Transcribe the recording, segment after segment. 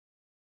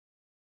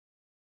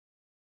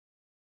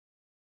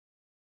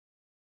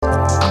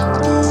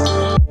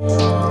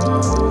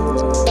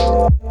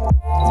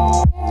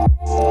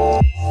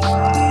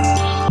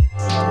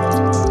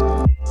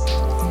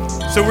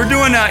So we're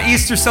doing an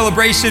Easter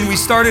celebration. We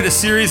started a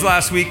series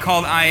last week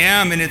called I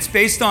Am, and it's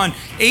based on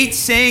 8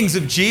 sayings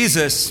of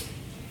Jesus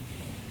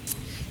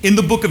in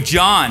the book of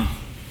John.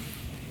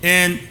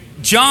 And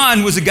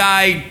John was a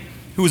guy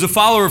who was a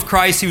follower of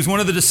Christ. He was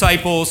one of the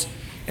disciples,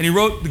 and he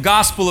wrote the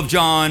Gospel of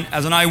John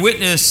as an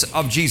eyewitness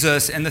of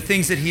Jesus and the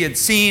things that he had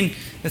seen,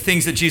 the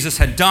things that Jesus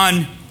had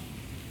done,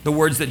 the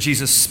words that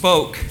Jesus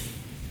spoke.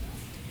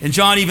 And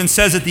John even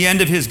says at the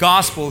end of his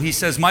gospel, he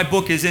says, "My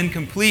book is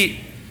incomplete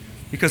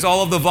because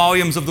all of the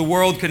volumes of the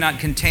world could not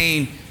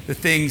contain the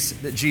things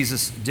that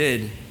Jesus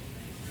did."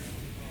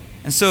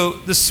 And so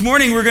this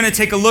morning we're going to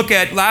take a look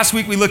at, last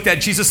week we looked at,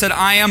 Jesus said,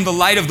 "I am the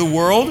light of the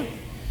world."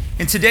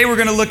 And today we're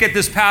going to look at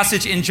this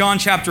passage in John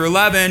chapter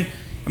 11,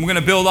 and we're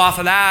going to build off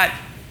of that,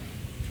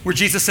 where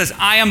Jesus says,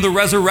 "I am the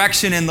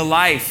resurrection and the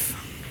life."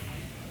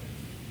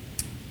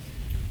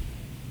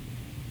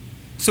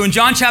 So in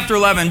John chapter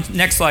 11,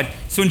 next slide.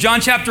 So in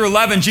John chapter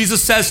 11,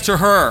 Jesus says to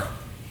her,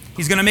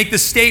 he's going to make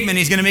this statement.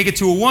 He's going to make it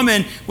to a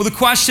woman. Well, the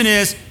question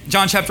is,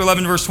 John chapter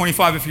 11, verse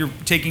 25, if you're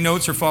taking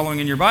notes or following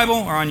in your Bible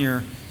or on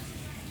your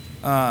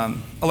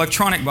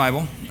electronic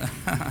Bible.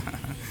 I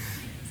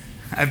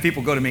have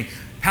people go to me,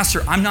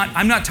 "Pastor, I'm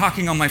not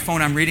talking on my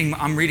phone. I'm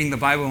reading the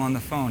Bible on the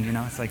phone." You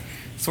know, it's like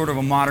sort of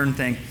a modern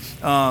thing.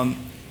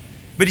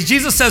 But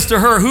Jesus says to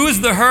her, who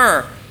is the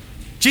her?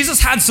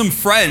 Jesus had some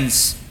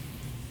friends.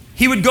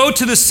 He would go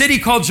to the city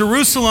called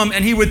Jerusalem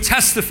and he would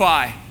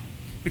testify.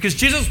 Because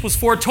Jesus was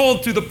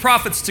foretold through the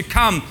prophets to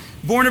come,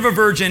 born of a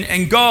virgin,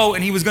 and go,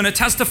 and he was going to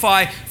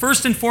testify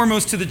first and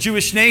foremost to the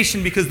Jewish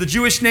nation, because the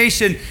Jewish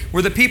nation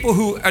were the people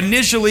who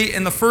initially,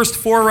 in the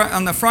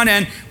on the front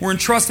end, were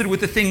entrusted with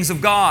the things of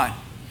God.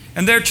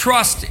 And their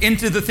trust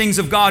into the things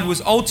of God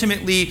was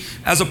ultimately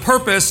as a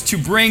purpose to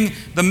bring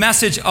the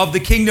message of the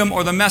kingdom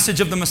or the message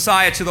of the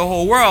Messiah to the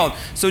whole world.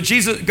 So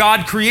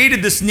God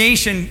created this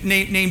nation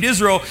named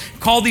Israel,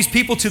 called these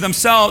people to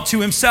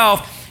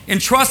himself,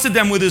 entrusted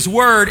them with his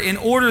word in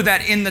order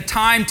that in the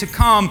time to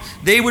come,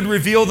 they would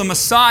reveal the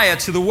Messiah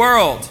to the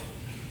world.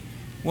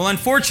 Well,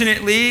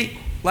 unfortunately,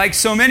 like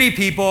so many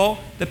people,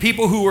 the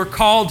people who were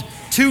called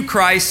to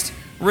Christ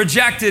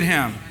rejected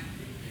him.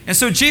 And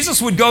so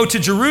Jesus would go to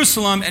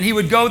Jerusalem and he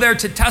would go there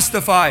to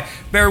testify,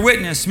 bear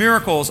witness,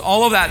 miracles,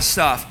 all of that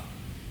stuff.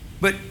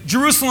 But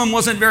Jerusalem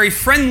wasn't very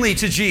friendly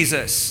to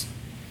Jesus.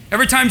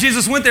 Every time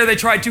Jesus went there, they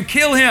tried to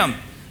kill him.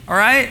 All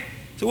right?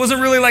 So it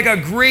wasn't really like a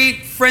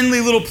great, friendly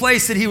little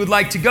place that he would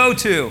like to go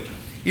to,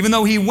 even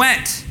though he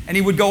went and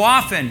he would go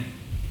often.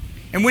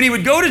 And when he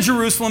would go to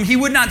Jerusalem, he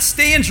would not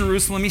stay in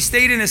Jerusalem. He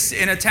stayed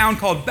in a town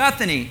called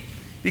Bethany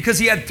because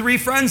he had 3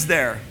 friends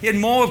there. He had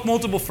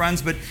multiple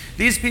friends, but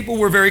these people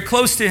were very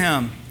close to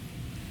him.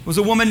 It was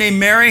a woman named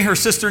Mary, her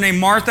sister named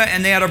Martha,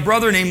 and they had a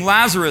brother named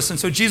Lazarus. And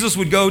so Jesus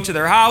would go to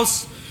their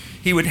house.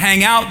 He would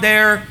hang out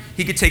there.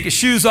 He could take his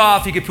shoes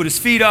off. He could put his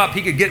feet up.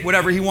 He could get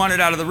whatever he wanted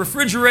out of the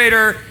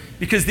refrigerator,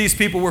 because these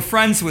people were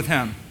friends with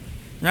him,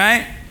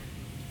 right?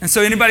 And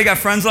so anybody got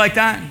friends like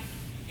that?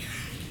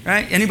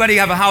 Right? Anybody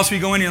have a house where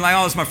you go in and you're like,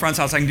 "Oh, it's my friend's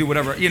house, I can do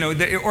whatever." You know,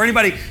 or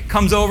anybody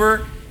comes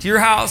over to your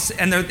house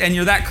and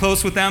you're that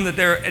close with them that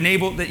they're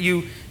enabled, that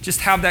you just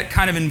have that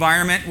kind of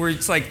environment where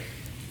it's like,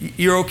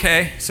 you're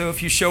okay. So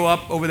if you show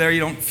up over there, you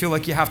don't feel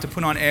like you have to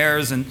put on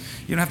airs and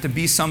you don't have to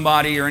be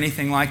somebody or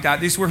anything like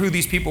that. These were who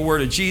these people were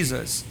to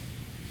Jesus.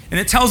 And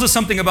it tells us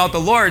something about the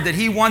Lord, that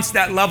he wants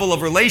that level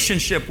of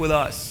relationship with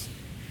us.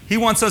 He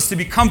wants us to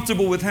be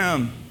comfortable with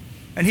him.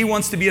 And he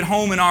wants to be at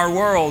home in our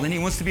world. And he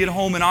wants to be at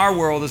home in our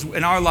world,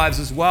 in our lives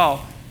as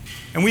well.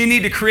 And we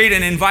need to create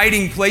an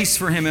inviting place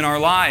for him in our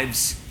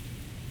lives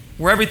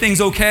where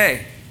everything's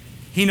okay.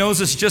 He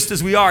knows us just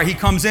as we are. He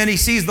comes in, he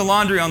sees the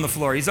laundry on the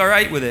floor. He's all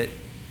right with it.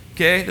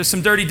 Okay? There's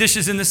some dirty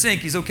dishes in the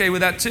sink. He's okay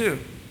with that too.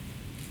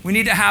 We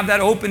need to have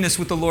that openness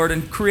with the Lord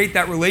and create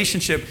that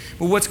relationship.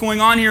 But what's going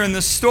on here in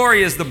this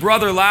story is the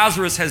brother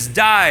Lazarus has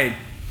died.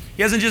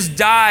 He hasn't just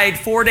died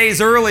 4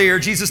 days earlier.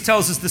 Jesus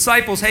tells his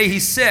disciples, "Hey,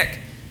 he's sick."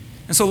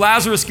 And so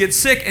Lazarus gets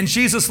sick and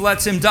Jesus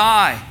lets him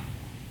die.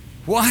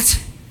 What?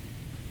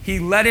 He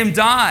let him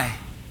die.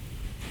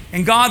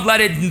 And God let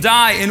him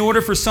die in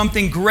order for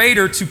something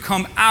greater to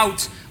come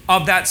out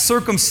of that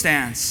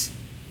circumstance.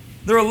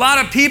 There are a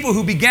lot of people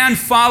who began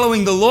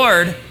following the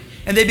Lord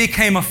and they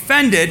became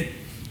offended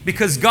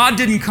because God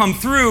didn't come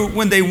through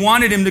when they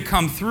wanted him to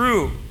come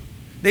through.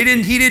 He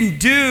didn't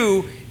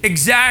do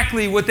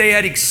exactly what they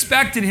had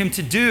expected him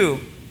to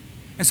do.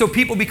 And so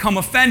people become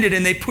offended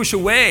and they push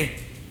away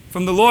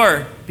from the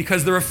Lord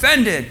because they're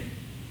offended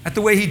at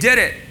the way he did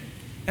it.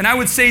 And I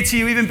would say to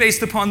you, even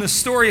based upon this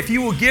story, if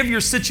you will give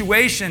your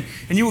situation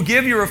and you will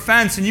give your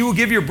offense and you will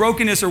give your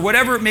brokenness or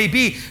whatever it may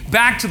be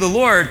back to the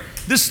Lord,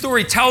 this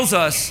story tells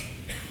us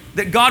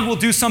that God will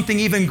do something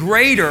even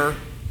greater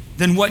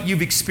than what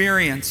you've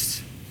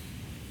experienced.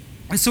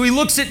 And so he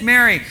looks at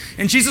Mary,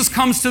 and Jesus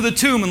comes to the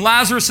tomb, and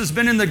Lazarus has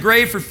been in the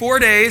grave for 4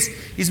 days.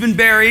 He's been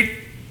buried.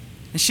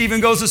 And she even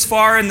goes as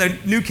far in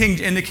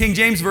the King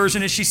James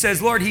Version as she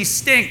says, "Lord, he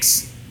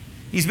stinks.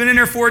 He's been in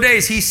there 4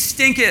 days. He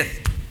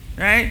stinketh."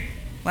 Right?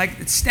 Like,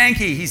 it's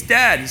stanky. He's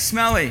dead. He's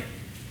smelly.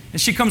 And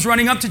she comes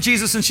running up to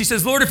Jesus and she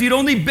says, Lord, if you'd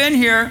only been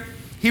here,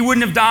 he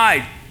wouldn't have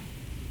died.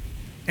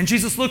 And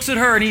Jesus looks at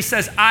her and he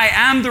says, I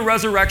am the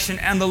resurrection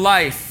and the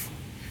life.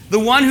 The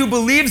one who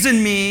believes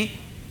in me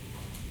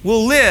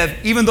will live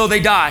even though they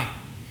die.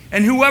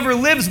 And whoever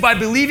lives by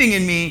believing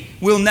in me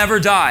will never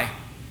die.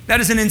 That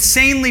is an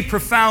insanely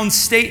profound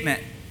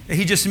statement that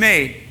he just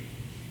made.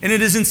 And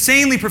it is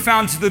insanely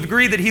profound to the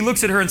degree that he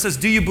looks at her and says,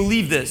 do you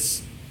believe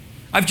this?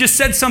 I've just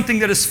said something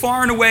that is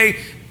far and away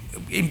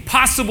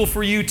impossible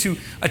for you to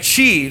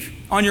achieve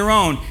on your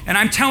own. And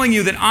I'm telling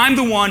you that I'm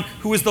the one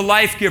who is the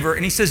life giver.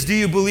 And he says, do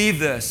you believe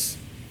this?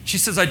 She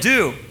says, I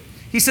do.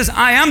 He says,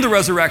 I am the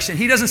resurrection.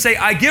 He doesn't say,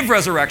 I give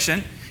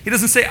resurrection. He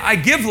doesn't say, I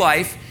give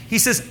life. He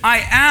says,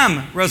 I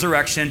am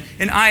resurrection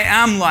and I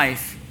am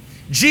life.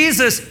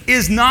 Jesus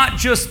is not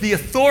just the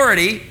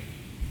authority,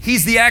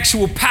 he's the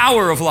actual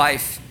power of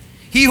life.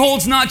 He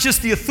holds not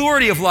just the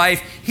authority of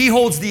life, he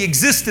holds the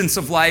existence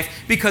of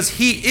life because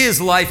he is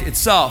life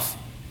itself.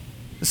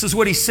 This is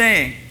what he's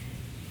saying.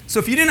 So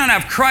if you do not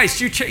have Christ,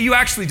 you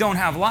actually don't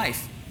have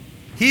life.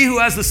 He who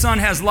has the Son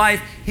has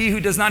life. He who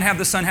does not have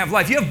the Son have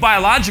life. You have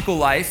biological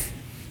life.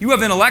 You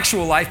have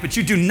intellectual life, but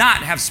you do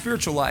not have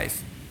spiritual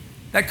life.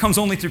 That comes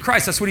only through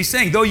Christ. That's what he's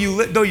saying. Though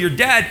you're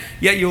dead,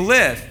 yet you'll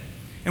live.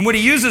 And what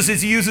he uses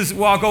is,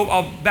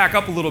 I'll back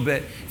up a little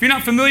bit. If you're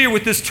not familiar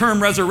with this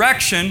term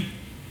resurrection,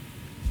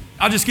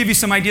 I'll just give you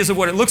some ideas of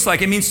what it looks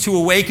like. It means to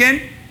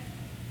awaken,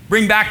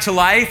 bring back to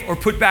life, or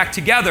put back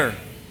together.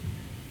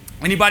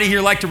 Anybody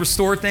here like to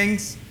restore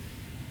things?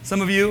 Some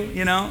of you,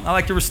 I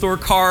like to restore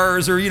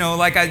cars, or,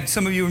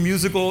 some of you are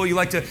musical. You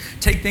like to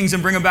take things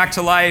and bring them back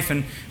to life.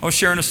 And I was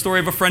sharing a story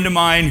of a friend of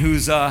mine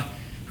who's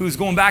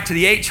going back to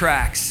the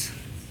 8-tracks,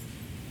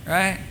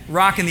 right?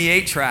 Rocking the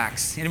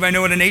 8-tracks. Anybody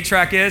know what an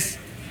 8-track is?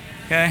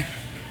 Okay.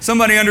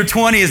 Somebody under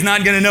 20 is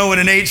not going to know what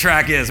an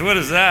 8-track is. What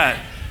is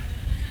that?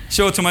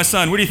 Show it to my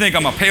son. What do you think?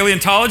 I'm a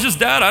paleontologist,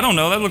 Dad? I don't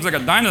know. That looks like a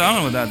dinosaur. I don't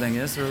know what that thing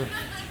is.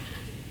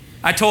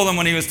 I told him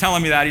when he was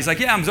telling me that, he's like,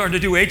 yeah, I'm starting to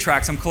do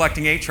 8-tracks. I'm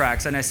collecting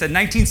 8-tracks. And I said,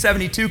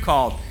 1972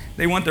 called.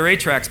 They want their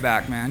 8-tracks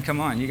back, man. Come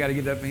on, you got to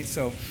give that.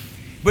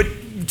 But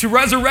to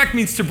resurrect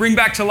means to bring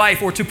back to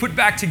life or to put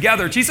back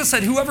together. Jesus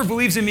said, whoever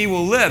believes in me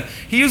will live.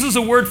 He uses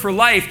a word for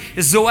life,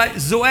 is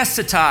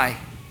zoesetai.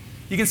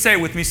 You can say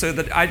it with me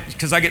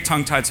because I get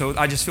tongue-tied, so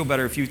I just feel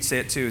better if you say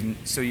it too. And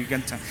so you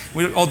get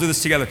we'll all do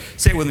this together.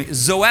 Say it with me.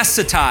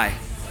 Zoesetai.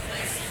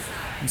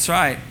 That's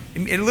right.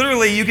 It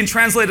literally, you can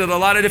translate it a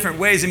lot of different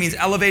ways. It means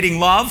elevating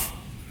love.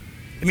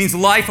 It means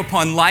life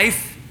upon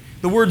life.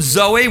 The word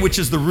zoe, which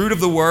is the root of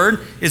the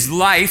word, is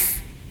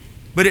life,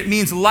 but it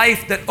means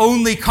life that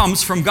only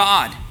comes from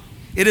God.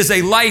 It is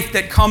a life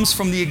that comes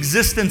from the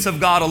existence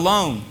of God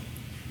alone.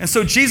 And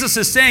so Jesus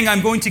is saying,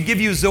 I'm going to give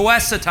you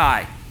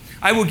zoesetai.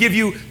 I will give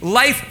you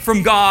life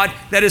from God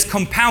that is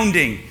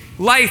compounding.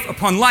 Life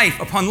upon life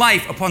upon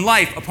life upon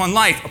life upon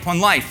life upon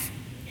life.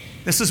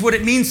 This is what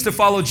it means to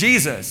follow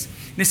Jesus.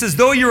 And he says,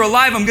 though you're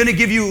alive, I'm going to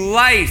give you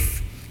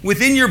life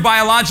within your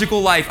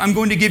biological life. I'm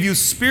going to give you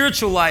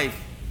spiritual life.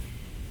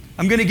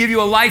 I'm going to give you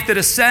a life that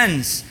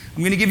ascends.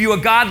 I'm going to give you a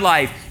God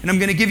life. And I'm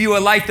going to give you a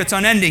life that's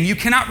unending. You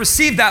cannot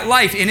receive that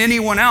life in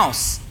anyone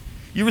else.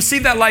 You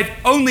receive that life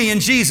only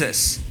in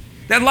Jesus.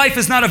 That life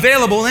is not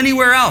available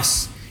anywhere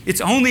else. It's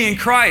only in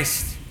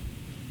Christ.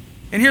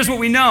 And here's what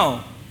we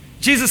know.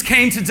 Jesus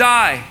came to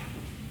die.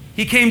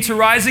 He came to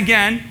rise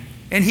again.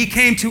 And he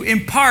came to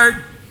impart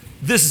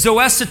this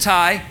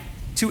zoesetai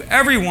to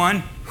everyone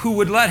who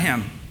would let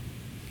him.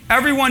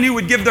 Everyone who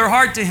would give their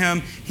heart to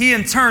him, he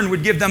in turn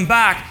would give them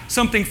back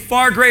something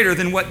far greater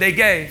than what they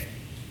gave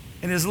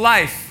in his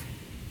life.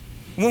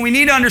 And what we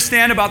need to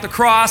understand about the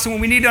cross and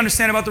what we need to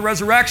understand about the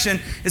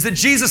resurrection is that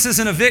Jesus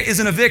isn't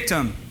a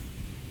victim.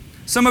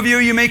 Some of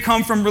you may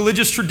come from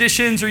religious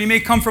traditions, or you may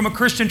come from a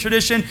Christian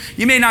tradition.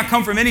 You may not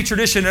come from any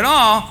tradition at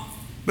all.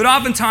 But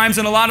oftentimes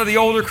in a lot of the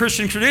older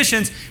Christian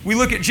traditions, we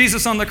look at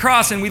Jesus on the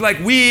cross and we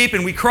weep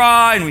and we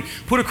cry and we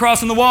put a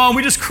cross on the wall and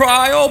we just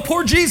cry, oh,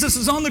 poor Jesus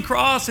is on the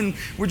cross, and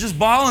we're just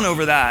bawling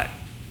over that.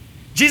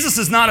 Jesus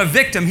is not a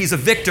victim, he's a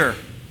victor.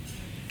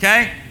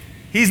 Okay?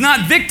 He's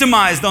not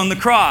victimized on the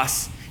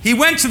cross. He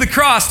went to the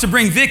cross to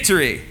bring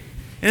victory.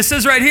 And it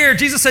says right here,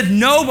 Jesus said,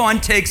 no one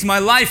takes my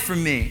life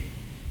from me.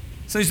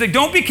 So he's like,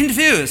 don't be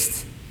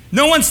confused.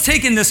 No one's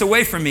taking this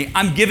away from me.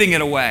 I'm giving it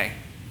away.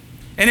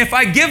 And if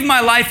I give my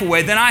life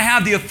away, then I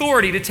have the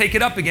authority to take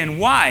it up again.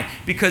 Why?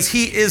 Because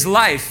he is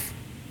life.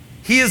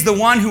 He is the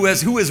one who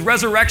is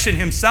resurrection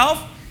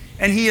himself,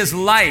 and he is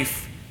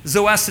life,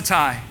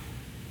 zoesetai.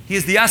 He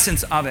is the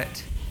essence of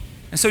it.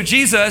 And so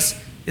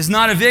Jesus is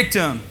not a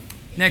victim.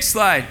 Next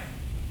slide.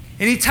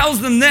 And he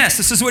tells them this.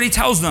 This is what he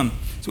tells them.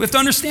 So we have to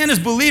understand as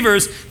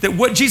believers that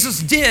what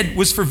Jesus did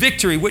was for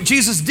victory. What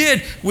Jesus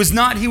did was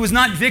he was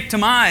not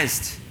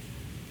victimized.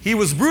 He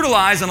was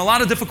brutalized, and a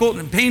lot of difficult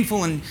and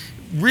painful and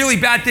really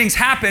bad things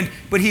happened,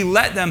 but he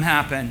let them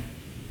happen.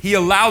 He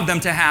allowed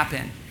them to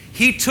happen.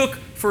 He took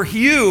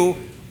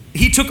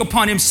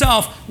upon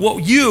himself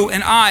what you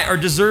and I are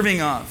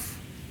deserving of.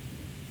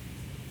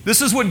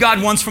 This is what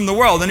God wants from the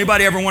world.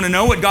 Anybody ever want to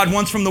know what God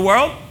wants from the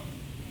world?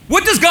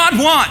 What does God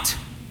want?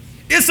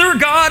 Is there a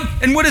God?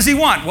 And what does he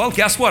want? Well,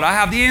 guess what? I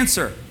have the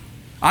answer.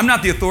 I'm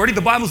not the authority.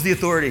 The Bible's the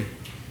authority.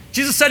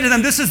 Jesus said to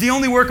them, this is the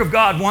only work of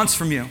God wants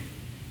from you.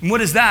 And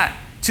what is that?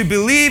 To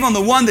believe on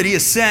the one that he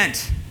has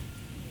sent.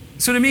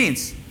 That's what it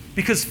means.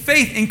 Because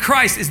faith in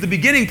Christ is the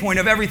beginning point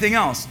of everything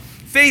else.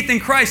 Faith in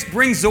Christ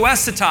brings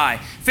zoesetai.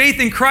 Faith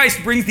in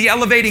Christ brings the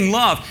elevating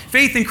love.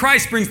 Faith in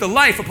Christ brings the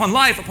life upon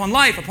life upon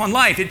life upon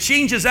life. It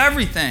changes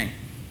everything.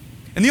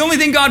 And the only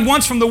thing God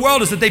wants from the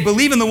world is that they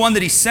believe in the one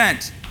that he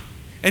sent.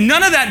 And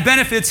none of that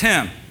benefits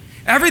him.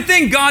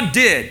 Everything God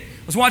did.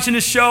 I was watching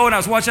this show and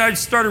I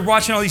started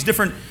watching all these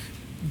different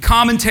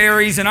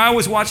commentaries, and I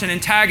always watch an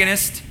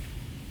antagonist.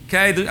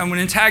 Okay, an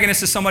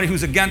antagonist is somebody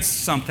who's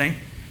against something.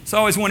 So I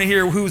always want to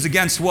hear who's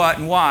against what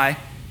and why.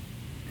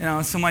 You know,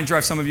 this might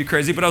drive some of you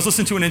crazy, but I was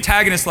listening to an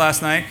antagonist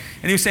last night,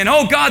 and he was saying,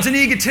 oh, God's an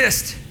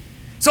egotist.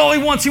 It's all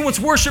he wants. He wants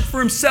worship for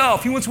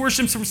himself. He wants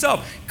worship for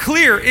himself.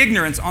 Clear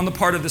ignorance on the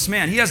part of this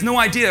man. He has no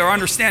idea or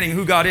understanding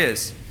who God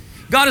is.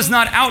 God is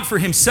not out for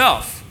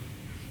himself.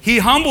 He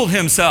humbled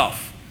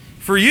himself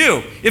for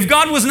you. If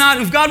God was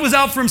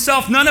out for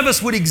himself, none of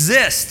us would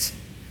exist.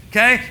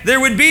 Okay? There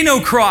would be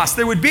no cross.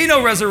 There would be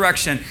no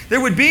resurrection.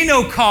 There would be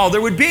no call.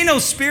 There would be no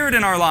spirit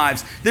in our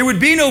lives. There would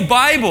be no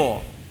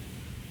Bible.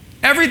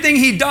 Everything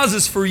he does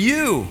is for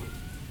you.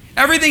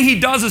 Everything he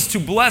does is to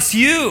bless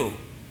you.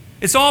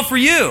 It's all for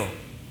you.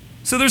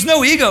 So there's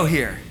no ego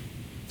here.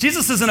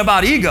 Jesus isn't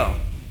about ego.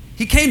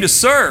 He came to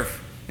serve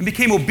and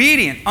became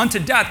obedient unto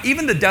death,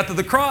 even the death of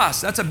the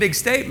cross. That's a big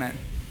statement.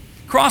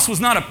 Cross was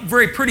not a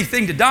very pretty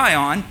thing to die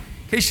on, in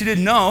case you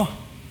didn't know.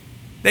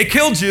 They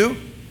killed you.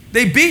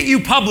 They beat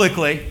you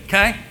publicly,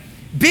 okay?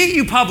 Beat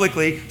you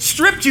publicly,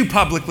 stripped you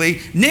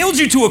publicly, nailed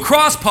you to a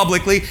cross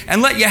publicly, and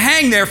let you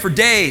hang there for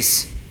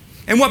days.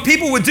 And what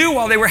people would do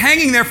while they were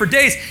hanging there for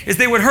days is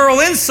they would hurl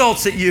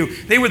insults at you.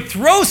 They would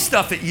throw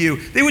stuff at you.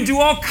 They would do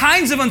all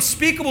kinds of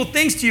unspeakable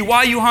things to you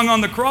while you hung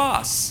on the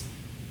cross.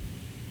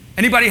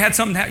 Anybody had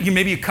something,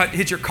 maybe you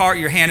hit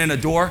your hand in a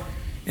door?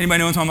 Anybody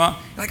know what I'm talking about?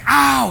 You're like,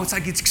 ow,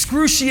 it's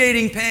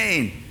excruciating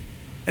pain.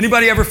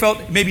 Anybody ever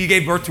felt, maybe you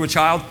gave birth to a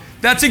child?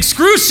 That's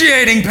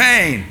excruciating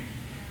pain.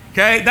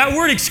 Okay? That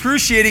word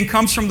excruciating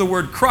comes from the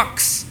word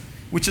crux,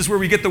 which is where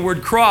we get the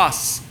word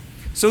cross.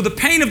 So the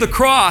pain of the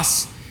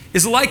cross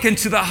is likened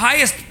to the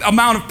highest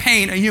amount of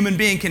pain a human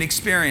being can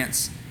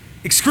experience.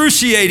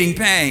 Excruciating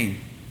pain.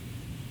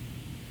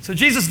 So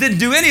Jesus didn't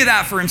do any of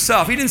that for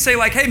himself. He didn't say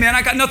like, hey man,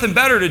 I got nothing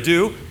better to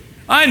do.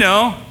 I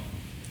know.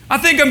 I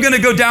think I'm going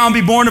to go down and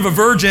be born of a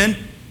virgin,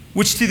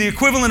 which to the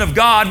equivalent of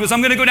God was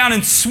I'm going to go down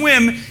and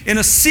swim in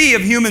a sea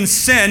of human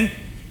sin,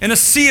 in a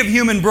sea of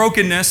human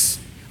brokenness.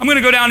 I'm going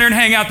to go down there and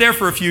hang out there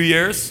for a few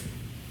years.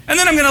 And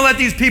then I'm going to let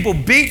these people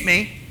beat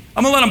me.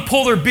 I'm going to let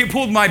them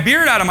pull my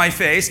beard out of my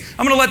face.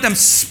 I'm going to let them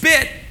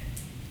spit.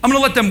 I'm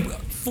going to let them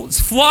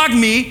flog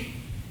me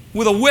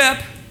with a whip.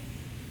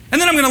 And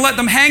then I'm going to let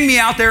them hang me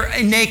out there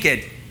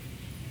naked.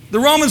 The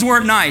Romans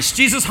weren't nice.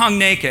 Jesus hung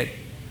naked,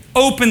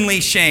 openly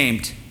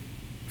shamed.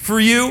 For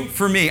you,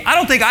 for me. I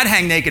don't think I'd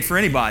hang naked for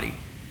anybody.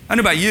 I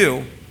don't know about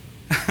you.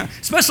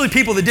 Especially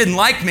people that didn't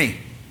like me.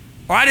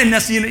 Or I didn't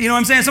necessarily, you know what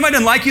I'm saying? Somebody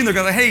didn't like you and they're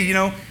going, hey, you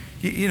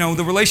know,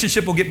 the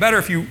relationship will get better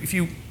if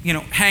you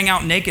hang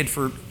out naked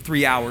for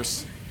 3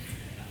 hours.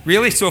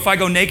 Really? So if I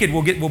go naked,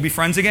 we'll be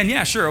friends again?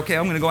 Yeah, sure. Okay,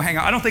 I'm going to go hang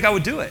out. I don't think I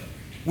would do it.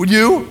 Would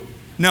you?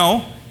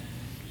 No.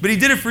 But he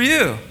did it for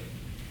you.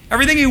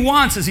 Everything he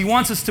wants is he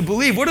wants us to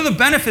believe. What are the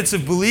benefits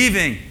of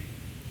believing?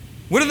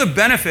 What are the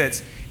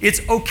benefits?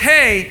 It's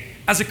okay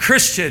as a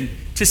Christian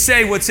to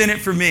say what's in it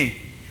for me.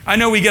 I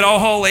know we get all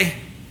holy.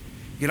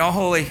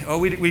 Oh,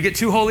 we get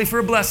too holy for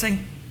a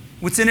blessing.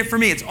 What's in it for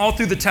me? It's all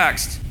through the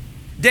text.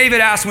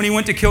 David asked when he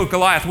went to kill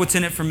Goliath, what's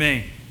in it for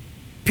me?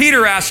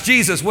 Peter asked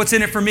Jesus, what's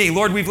in it for me?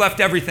 Lord, we've left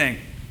everything.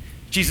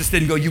 Jesus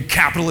didn't go, you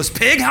capitalist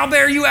pig, how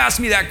dare you ask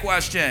me that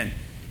question?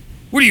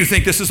 What do you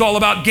think, this is all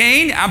about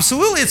gain?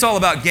 Absolutely it's all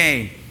about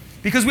gain.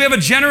 Because we have a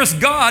generous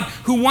God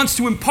who wants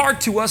to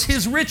impart to us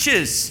his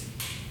riches.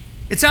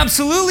 It's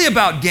absolutely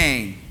about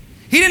gain.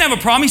 He didn't have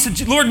a problem. He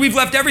said, Lord, we've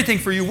left everything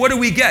for you. What do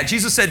we get?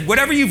 Jesus said,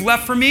 whatever you've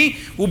left for me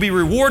will be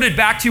rewarded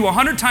back to you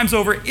 100 times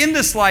over in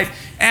this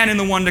life and in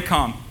the one to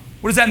come.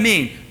 What does that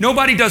mean?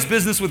 Nobody does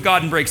business with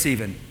God and breaks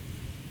even.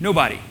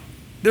 Nobody.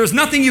 There's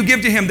nothing you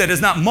give to him that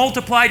is not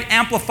multiplied,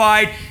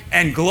 amplified,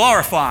 and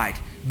glorified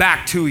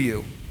back to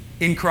you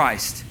in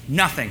Christ.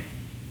 Nothing.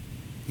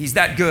 He's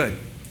that good.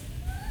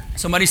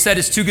 Somebody said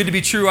it's too good to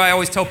be true. I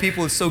always tell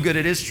people it's so good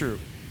it is true.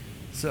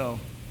 So,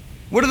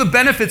 what are the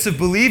benefits of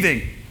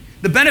believing?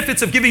 The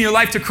benefits of giving your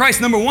life to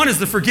Christ, number one, is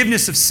the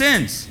forgiveness of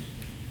sins.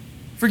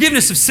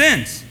 Forgiveness of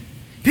sins.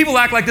 People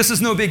act like this is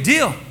no big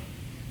deal.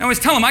 I always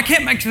tell them, I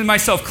can't make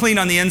myself clean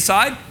on the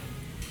inside.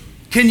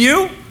 Can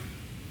you?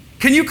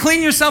 Can you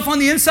clean yourself on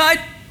the inside?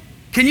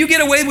 Can you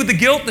get away with the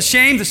guilt, the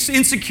shame, the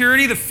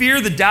insecurity, the fear,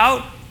 the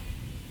doubt?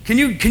 Can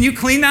you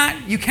clean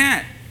that? You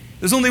can't.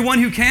 There's only one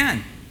who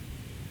can.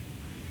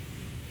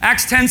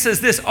 Acts 10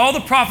 says this, all the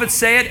prophets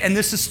say it, and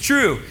this is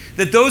true,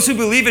 that those who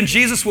believe in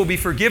Jesus will be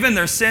forgiven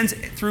their sins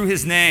through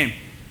his name.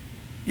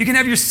 You can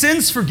have your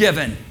sins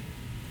forgiven.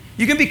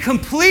 You can be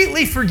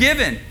completely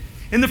forgiven.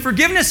 And the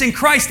forgiveness in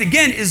Christ,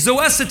 again, is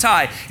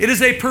zoesetai. It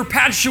is a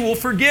perpetual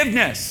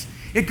forgiveness.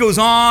 It goes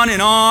on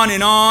and on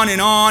and on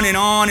and on and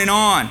on and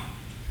on.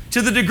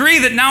 To the degree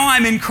that now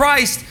I'm in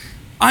Christ,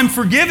 I'm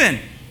forgiven.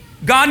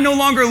 God no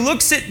longer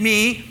looks at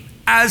me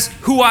as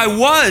who I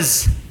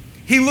was.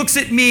 He looks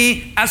at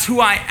me as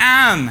who I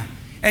am.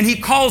 And He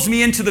calls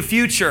me into the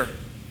future.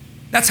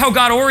 That's how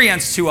God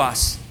orients to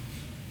us.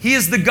 He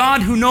is the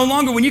God who no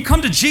longer, when you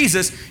come to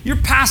Jesus, your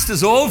past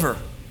is over.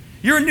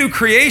 You're a new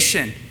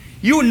creation.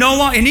 You no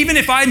longer, and even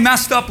if I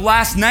messed up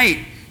last night,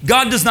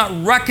 God does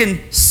not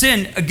reckon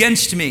sin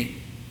against me.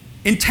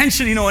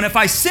 Intentionally, and if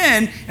I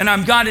sin and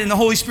I'm God and the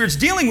Holy Spirit's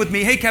dealing with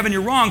me, hey, Kevin,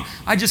 you're wrong,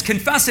 I just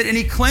confess it and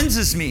He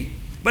cleanses me.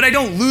 But I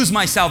don't lose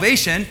my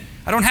salvation.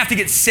 I don't have to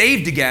get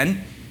saved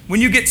again. When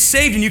you get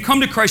saved and you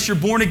come to Christ, you're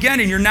born again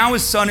and you're now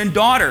His son and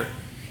daughter.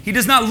 He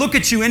does not look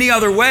at you any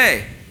other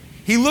way.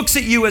 He looks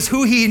at you as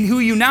who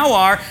you now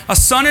are, a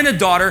son and a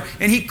daughter,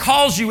 and He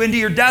calls you into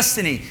your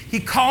destiny. He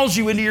calls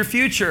you into your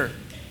future.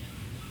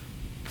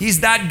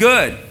 He's that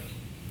good.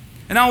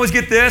 And I always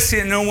get this,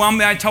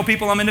 I tell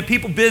people I'm into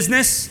people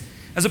business.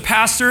 As a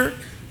pastor,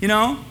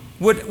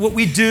 what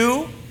we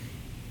do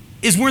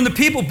is we're in the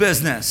people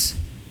business,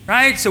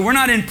 right? So we're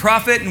not in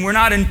profit and we're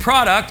not in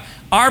product.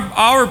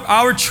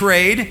 Our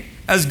trade,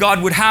 as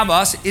God would have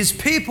us, is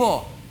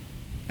people.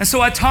 And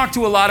so I talk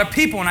to a lot of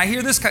people, and I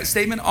hear this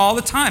statement all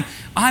the time.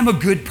 I'm a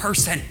good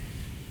person.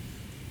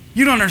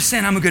 You don't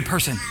understand, I'm a good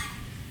person.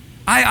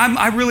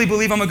 I really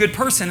believe I'm a good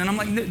person. And I'm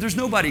like, there's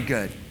nobody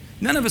good.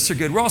 None of us are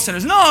good. We're all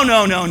sinners. No.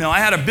 I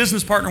had a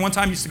business partner one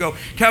time used to go,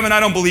 Kevin, I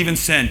don't believe in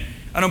sin.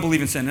 I don't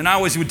believe in sin. And I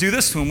always would do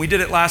this to him. We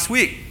did it last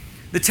week.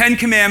 The 10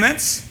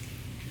 Commandments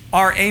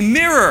are a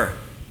mirror,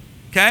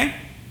 okay?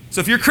 So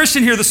if you're a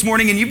Christian here this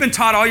morning and you've been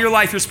taught all your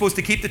life you're supposed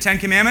to keep the 10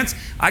 Commandments,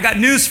 I got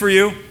news for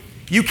you.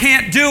 You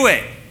can't do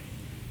it,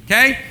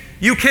 okay?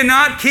 You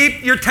cannot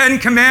keep your 10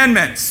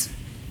 Commandments.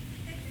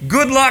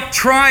 Good luck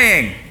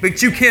trying,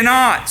 but you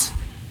cannot.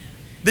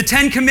 The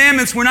 10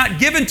 Commandments were not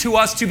given to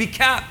us to be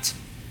kept.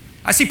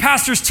 I see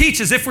pastors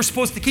teach as if we're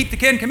supposed to keep the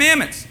 10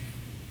 Commandments.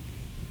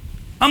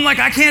 I'm like,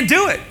 I can't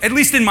do it, at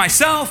least in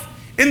myself.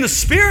 In the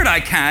Spirit, I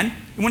can.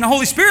 And when the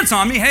Holy Spirit's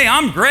on me, hey,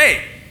 I'm great.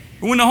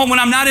 But when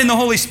I'm not in the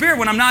Holy Spirit,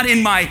 when I'm not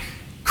in my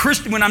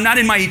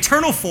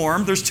eternal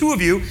form, there's two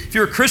of you. If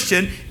you're a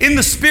Christian, in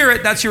the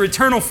Spirit, that's your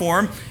eternal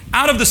form.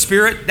 Out of the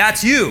Spirit,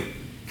 that's you.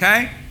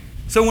 Okay?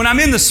 So when I'm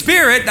in the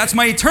Spirit, that's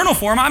my eternal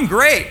form. I'm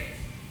great.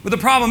 But the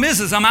problem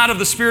is I'm out of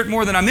the Spirit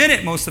more than I'm in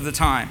it most of the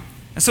time.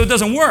 And so it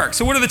doesn't work.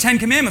 So what are the 10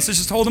 Commandments? Let's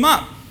just hold them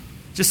up.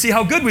 Just see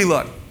how good we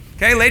look.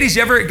 Okay, ladies,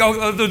 you ever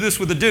go do this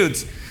with the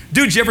dudes?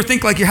 Dudes, you ever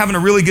think like you're having a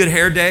really good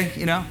hair day,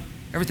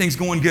 Everything's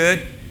going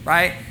good,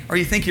 right? Or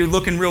you think you're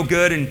looking real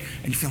good and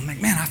you feel like,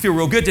 man, I feel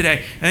real good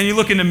today. And then you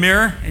look in the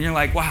mirror and you're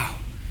like, wow,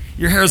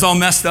 your hair's all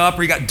messed up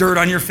or you got dirt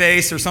on your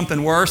face or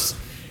something worse,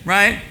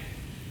 right?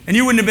 And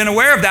you wouldn't have been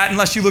aware of that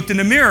unless you looked in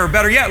the mirror. Or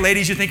better yet,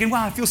 ladies, you're thinking,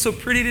 wow, I feel so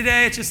pretty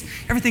today. It's just,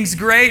 everything's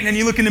great. And then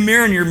you look in the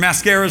mirror and your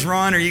mascara's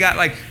run or you got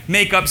like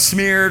makeup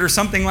smeared or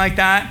something like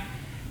that.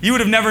 You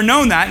would have never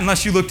known that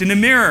unless you looked in the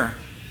mirror.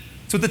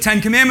 That's what the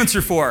 10 Commandments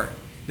are for.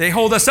 They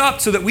hold us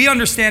up so that we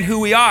understand who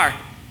we are.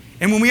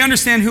 And when we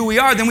understand who we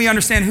are, then we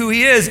understand who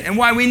He is and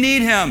why we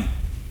need Him.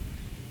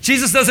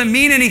 Jesus doesn't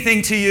mean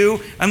anything to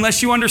you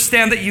unless you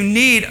understand that you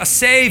need a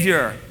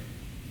Savior.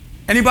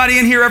 Anybody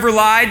in here ever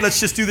lied? Let's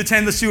do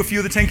a few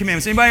of the 10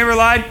 Commandments. Anybody ever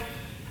lied?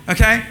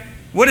 Okay.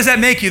 What does that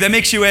make you? That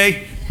makes you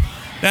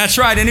that's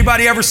right.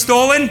 Anybody ever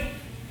stolen?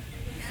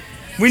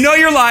 We know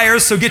you're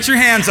liars, so get your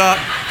hands up.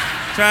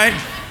 That's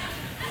right.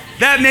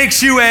 That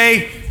makes you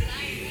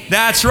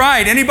that's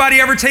right.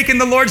 Anybody ever taken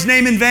the Lord's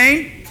name in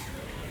vain?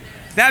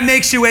 That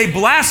makes you a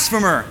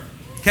blasphemer.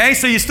 Okay,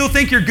 so you still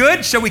think you're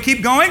good? Shall we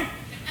keep going?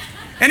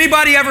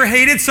 Anybody ever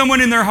hated someone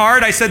in their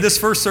heart? I said this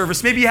first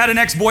service. Maybe you had an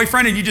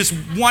ex-boyfriend and you just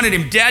wanted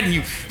him dead and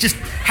you just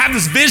have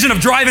this vision of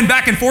driving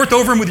back and forth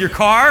over him with your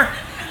car.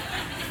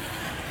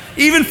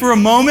 Even for a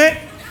moment.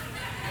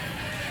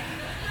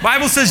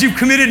 Bible says you've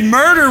committed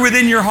murder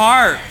within your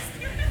heart.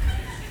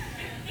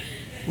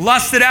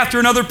 Lusted after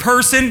another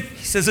person.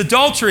 He says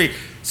adultery.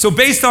 So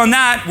based on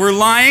that, we're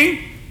lying,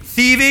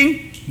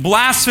 thieving,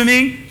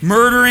 blaspheming,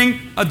 murdering,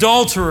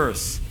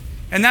 adulterers.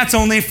 And that's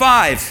only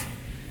 5.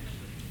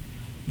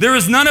 There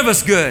is none of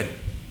us good.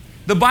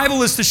 The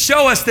Bible is to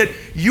show us that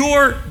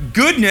your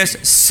goodness,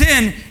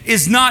 sin,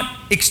 is not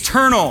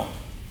external.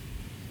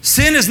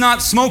 Sin is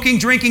not smoking,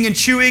 drinking, and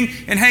chewing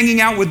and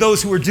hanging out with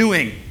those who are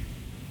doing.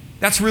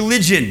 That's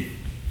religion.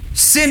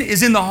 Sin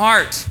is in the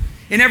heart.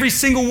 And every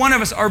single one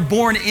of us are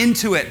born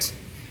into it.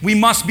 We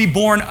must be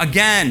born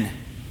again.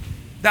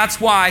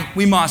 That's why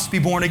we must be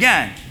born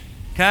again.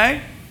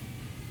 Okay?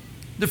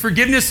 The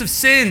forgiveness of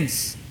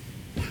sins.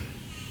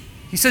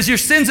 He says, your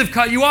sins have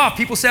cut you off.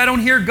 People say, I don't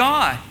hear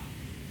God.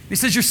 He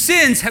says, your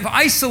sins have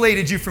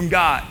isolated you from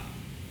God.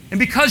 And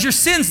because your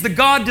sins, the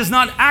God does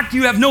not act,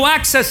 you have no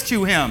access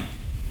to Him.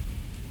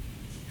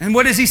 And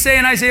what does He say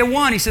in Isaiah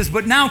 1? He says,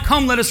 but now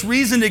come, let us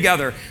reason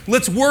together.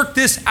 Let's work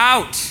this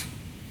out.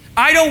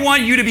 I don't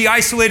want you to be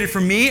isolated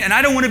from me, and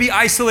I don't want to be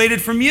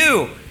isolated from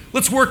you.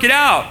 Let's work it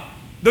out.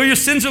 Though your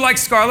sins are like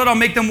scarlet, I'll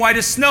make them white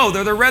as snow.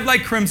 Though they're red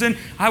like crimson,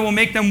 I will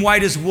make them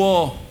white as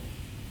wool.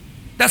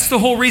 That's the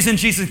whole reason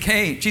Jesus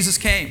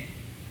came,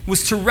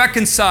 was to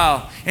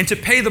reconcile and to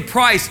pay the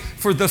price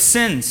for the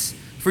sins,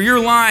 for your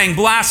lying,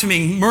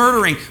 blaspheming,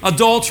 murdering,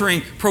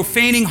 adultering,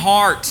 profaning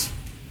heart.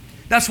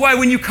 That's why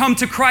when you come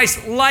to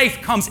Christ,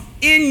 life comes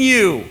in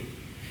you.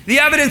 The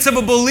evidence of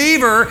a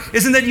believer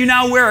isn't that you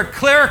now wear a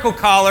clerical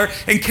collar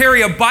and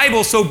carry a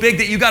Bible so big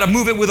that you got to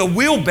move it with a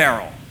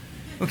wheelbarrow.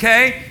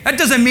 Okay? That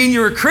doesn't mean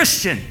you're a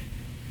Christian.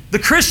 The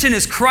Christian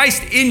is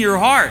Christ in your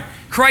heart,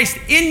 Christ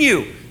in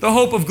you, the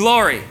hope of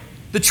glory.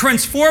 The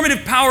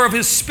transformative power of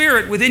His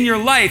Spirit within your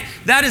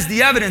life, that is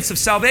the evidence of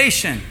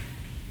salvation.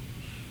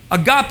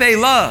 Agape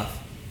love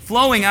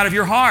flowing out of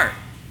your heart.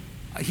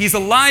 He's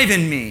alive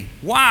in me.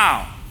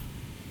 Wow.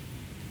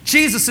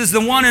 Jesus is the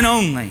one and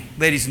only,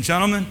 ladies and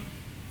gentlemen.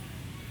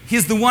 He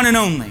is the one and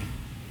only.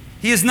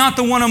 He is not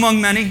the one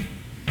among many.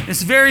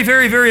 It's very,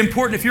 very, very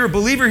important if you're a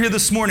believer here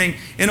this morning,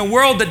 in a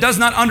world that does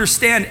not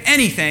understand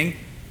anything,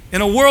 in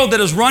a world that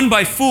is run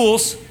by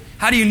fools.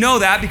 How do you know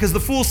that? Because the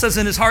fool says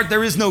in his heart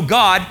there is no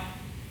God.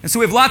 And so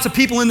we have lots of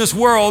people in this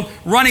world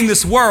running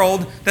this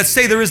world that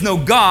say there is no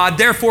God,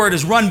 therefore it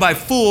is run by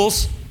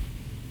fools.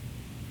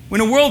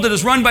 When a world that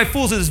is run by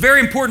fools, it is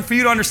very important for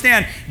you to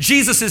understand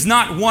Jesus is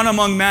not one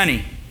among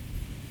many.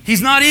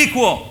 He's not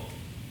equal.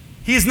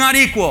 He is not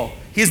equal.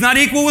 He is not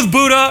equal with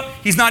Buddha.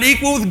 He's not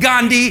equal with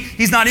Gandhi.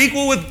 He's not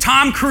equal with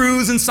Tom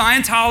Cruise and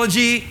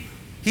Scientology.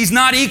 He's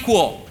not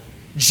equal.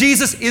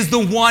 Jesus is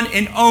the one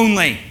and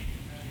only.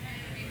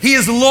 He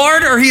is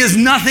Lord or He is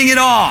nothing at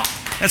all.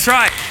 That's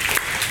right.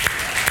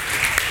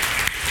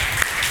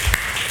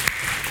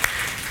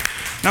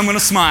 Now I'm going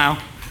to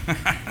smile.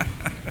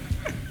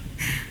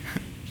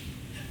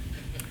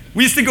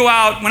 We used to go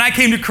out. When I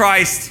came to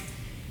Christ,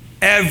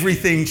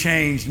 everything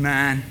changed,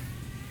 man.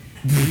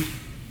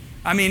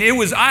 I mean,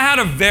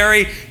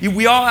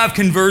 we all have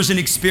conversion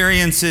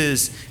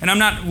experiences, and I'm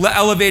not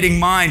elevating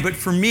mine, but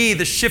for me,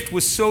 the shift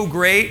was so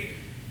great.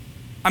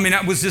 I mean,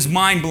 it was just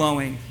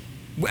mind-blowing,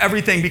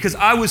 everything, because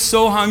I was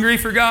so hungry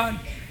for God.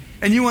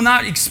 And you will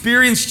not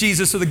experience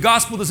Jesus, so the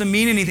gospel doesn't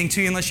mean anything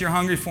to you unless you're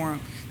hungry for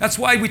Him. That's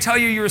why we tell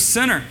you you're a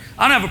sinner.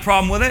 I don't have a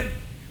problem with it.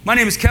 My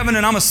name is Kevin,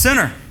 and I'm a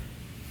sinner.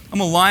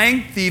 I'm a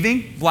lying,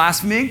 thieving,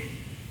 blaspheming,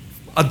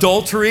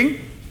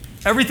 adultering,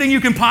 everything you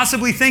can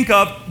possibly think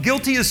of,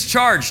 guilty as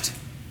charged.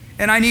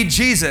 And I need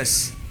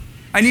Jesus.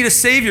 I need a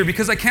Savior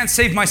because I can't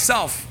save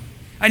myself.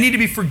 I need to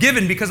be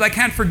forgiven because I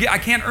can't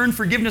earn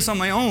forgiveness on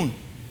my own.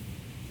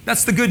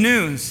 That's the good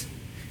news.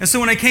 And so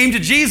when I came to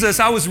Jesus,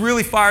 I was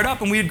really fired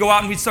up, and we'd go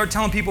out and we'd start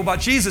telling people about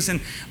Jesus. And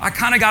I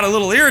kind of got a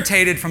little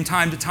irritated from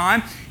time to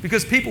time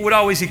because people would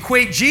always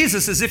equate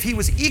Jesus as if He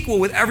was equal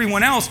with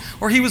everyone else,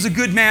 or He was a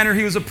good man, or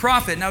He was a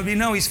prophet. Now,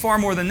 He's far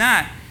more than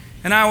that.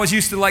 And I always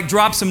used to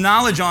drop some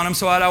knowledge on Him,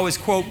 so I'd always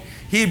quote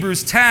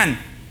Hebrews 10.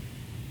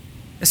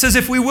 It says,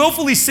 if we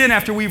willfully sin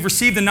after we've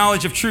received the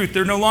knowledge of truth,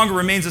 there no longer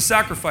remains a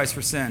sacrifice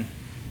for sin.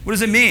 What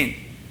does it mean?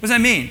 What does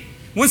that mean?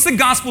 Once the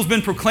gospel's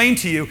been proclaimed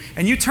to you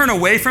and you turn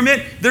away from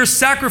it, there's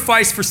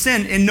sacrifice for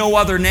sin in no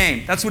other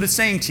name. That's what it's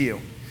saying to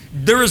you.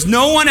 There is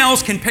no one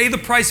else can pay the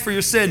price for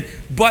your sin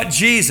but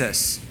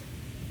Jesus.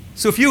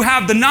 So if you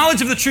have the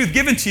knowledge of the truth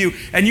given to you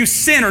and you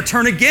sin or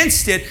turn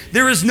against it,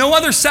 there is no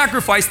other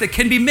sacrifice that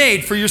can be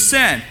made for your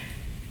sin.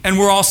 And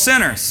we're all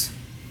sinners.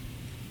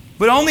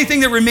 But the only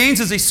thing that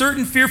remains is a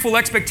certain fearful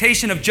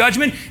expectation of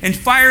judgment and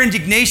fire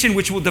indignation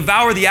which will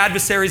devour the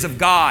adversaries of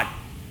God.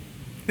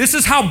 This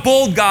is how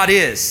bold God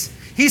is.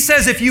 He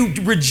says, if you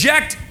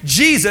reject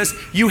Jesus,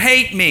 you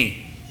hate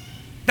me.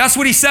 That's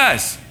what He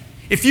says.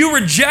 If you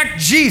reject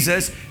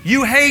Jesus,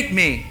 you hate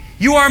me.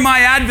 You are my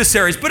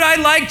adversaries. But I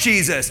like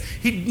Jesus.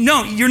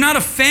 No, you're not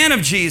a fan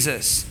of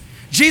Jesus.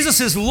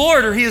 Jesus is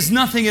Lord or He is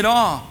nothing at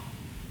all.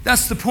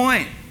 That's the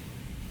point.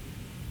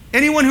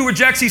 Anyone who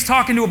rejects, He's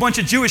talking to a bunch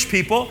of Jewish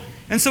people.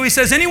 And so He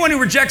says, anyone who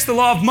rejects the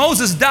law of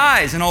Moses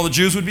dies. And all the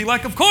Jews would be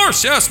like, of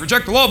course, yes,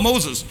 reject the law of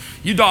Moses.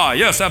 You die.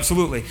 Yes,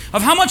 absolutely.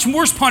 Of how much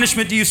worse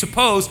punishment do you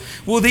suppose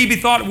will He be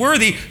thought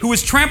worthy who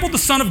has trampled the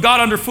Son of God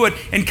underfoot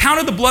and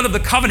counted the blood of the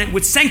covenant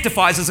which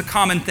sanctifies as a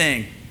common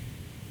thing?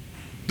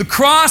 The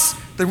cross,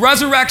 the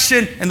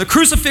resurrection, and the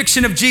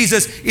crucifixion of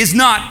Jesus is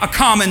not a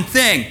common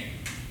thing.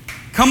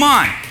 Come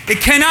on. It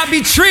cannot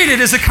be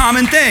treated as a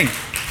common thing.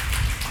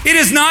 It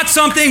is not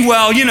something,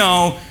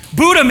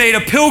 Buddha made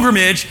a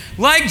pilgrimage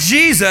like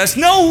Jesus.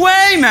 No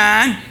way,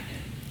 man.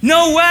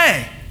 No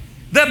way.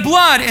 That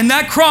blood and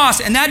that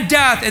cross and that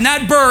death and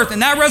that birth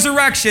and that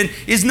resurrection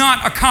is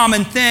not a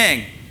common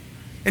thing.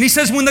 And He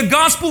says, when the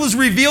gospel is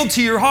revealed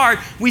to your heart,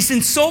 we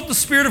insult the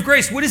Spirit of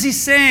grace. What is He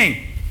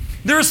saying?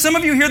 There are some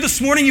of you here this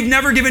morning, you've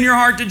never given your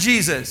heart to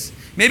Jesus.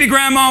 Maybe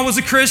grandma was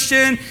a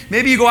Christian.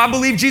 Maybe you go, I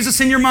believe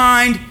Jesus in your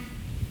mind.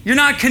 You're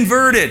not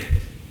converted.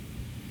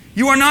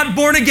 You are not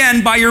born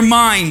again by your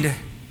mind.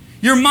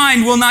 Your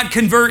mind will not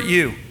convert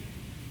you.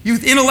 You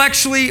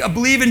intellectually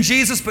believe in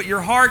Jesus, but your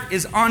heart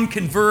is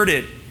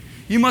unconverted.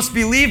 You must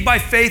believe by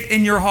faith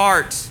in your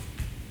heart.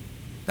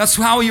 That's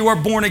how you are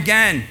born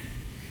again.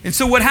 And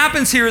so what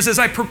happens here is as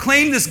I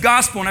proclaim this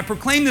gospel and I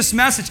proclaim this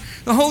message,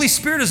 the Holy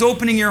Spirit is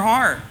opening your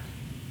heart.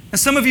 And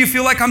some of you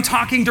feel like I'm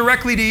talking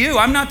directly to you.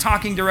 I'm not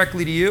talking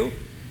directly to you.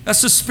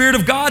 That's the Spirit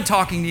of God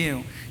talking to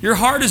you. Your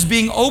heart is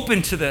being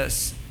open to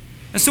this.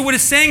 And so what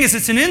it's saying is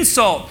it's an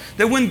insult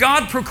that when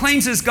God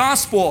proclaims His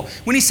gospel,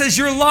 when He says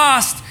you're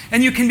lost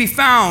and you can be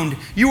found,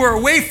 you are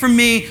away from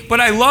me, but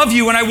I love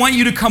you and I want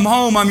you to come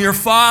home. I'm your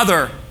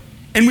Father.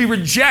 And we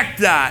reject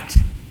that.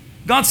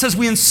 God says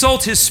we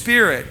insult His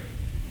Spirit.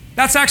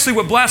 That's actually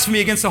what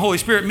blasphemy against the Holy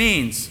Spirit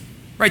means.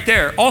 Right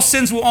there.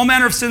 All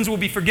manner of sins will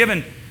be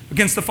forgiven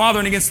against the Father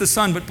and against the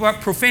Son, but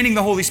profaning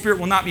the Holy Spirit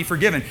will not be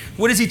forgiven.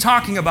 What is He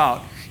talking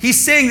about? He's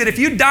saying that if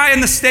you die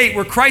in the state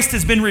where Christ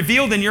has been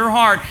revealed in your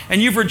heart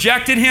and you've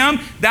rejected Him,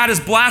 that is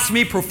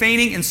blasphemy,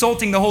 profaning,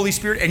 insulting the Holy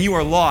Spirit, and you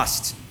are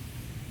lost.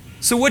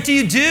 So what do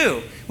you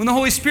do? When the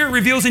Holy Spirit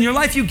reveals in your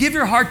life, you give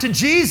your heart to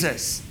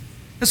Jesus.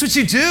 That's what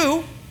you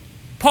do.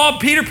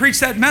 Peter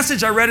preached that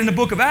message I read in the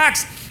book of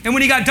Acts, and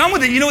when he got done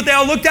with it, you know what they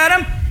all looked at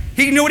him?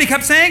 You know what he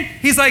kept saying?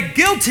 He's like,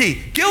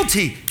 guilty,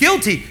 guilty,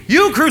 guilty.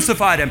 You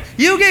crucified Him.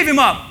 You gave Him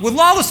up with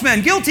lawless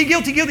men. Guilty,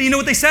 guilty, guilty. You know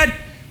what they said?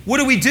 What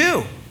do we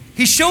do?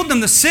 He showed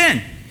them the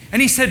sin.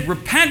 And He said,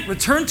 repent,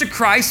 return to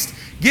Christ,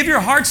 give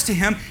your hearts to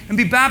Him, and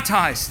be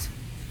baptized.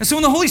 And so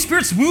when the Holy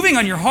Spirit's moving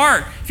on your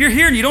heart, if you're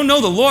here and you don't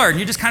know the Lord, and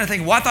you're just kind of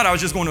thinking, well, I thought I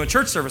was just going to a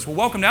church service. Well,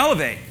 welcome to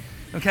Elevate,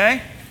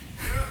 okay?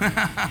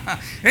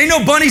 Ain't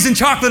no bunnies and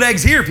chocolate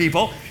eggs here,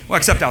 people. Well,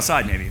 except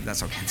outside, maybe.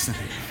 That's okay.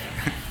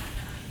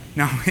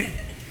 No,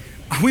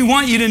 we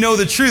want you to know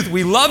the truth.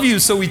 We love you,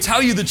 so we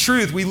tell you the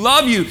truth. We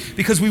love you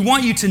because we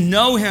want you to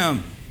know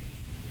Him.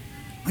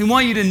 We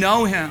want you to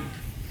know Him.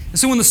 And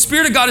so when the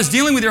Spirit of God is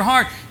dealing with your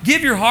heart,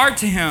 give your heart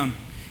to Him.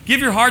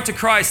 Give your heart to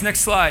Christ. Next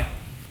slide.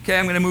 Okay,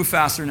 I'm going to move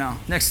faster now.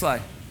 Next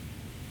slide.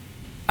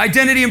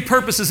 Identity and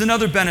purpose is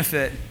another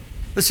benefit.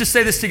 Let's just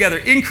say this together.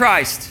 In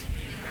Christ,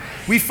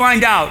 we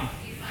find out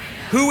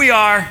who we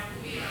are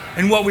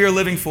and what we are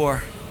living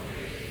for.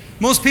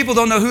 Most people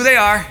don't know who they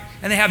are,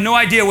 and they have no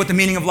idea what the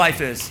meaning of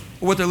life is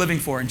or what they're living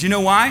for. And do you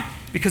know why?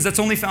 Because that's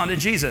only found in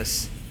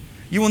Jesus.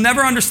 You will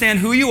never understand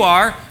who you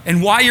are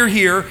and why you're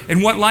here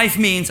and what life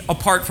means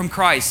apart from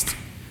Christ.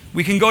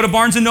 We can go to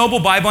Barnes & Noble,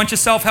 buy a bunch of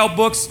self-help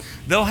books.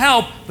 They'll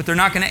help, but they're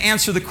not going to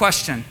answer the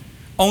question.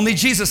 Only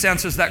Jesus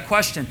answers that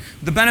question.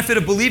 The benefit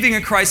of believing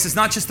in Christ is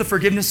not just the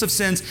forgiveness of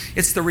sins,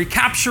 it's the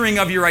recapturing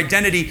of your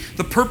identity,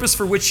 the purpose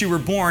for which you were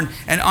born,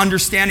 and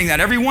understanding that.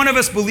 Every one of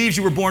us believes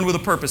you were born with a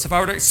purpose. If I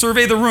were to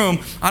survey the room,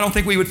 I don't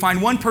think we would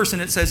find one person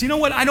that says, you know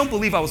what, I don't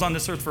believe I was on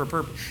this earth for a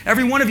purpose.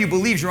 Every one of you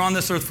believes you're on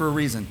this earth for a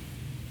reason.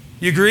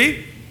 You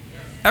agree?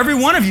 Every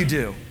one of you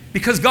do.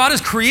 Because God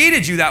has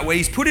created you that way.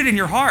 He's put it in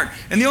your heart.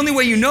 And the only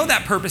way you know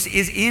that purpose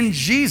is in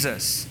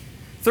Jesus.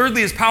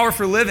 Thirdly is power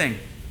for living.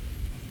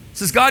 It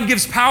says God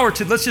gives power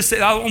to, let's just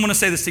say, I want to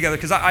say this together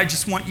because I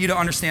just want you to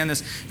understand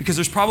this because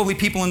there's probably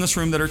people in this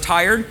room that are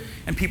tired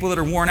and people that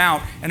are worn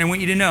out, and I want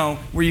you to know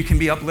where you can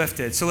be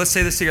uplifted. So let's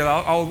say this together.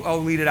 I'll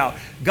lead it out.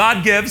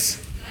 God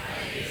gives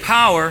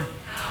power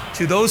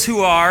to those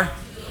who are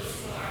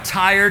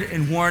tired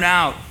and worn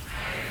out.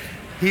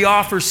 He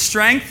offers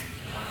strength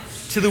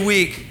to the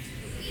weak.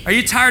 Are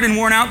you tired and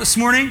worn out this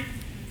morning?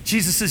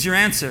 Jesus is your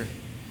answer.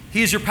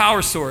 He is your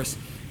power source.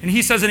 And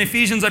He says in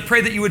Ephesians, I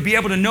pray that you would be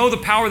able to know the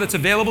power that's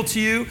available to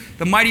you,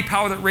 the mighty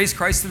power that raised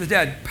Christ from the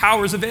dead.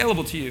 Power is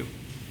available to you.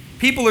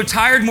 People are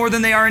tired more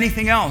than they are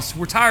anything else.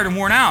 We're tired and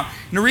worn out.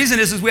 And the reason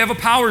is we have a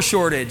power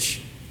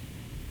shortage.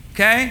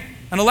 Okay?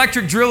 An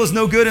electric drill is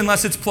no good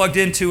unless it's plugged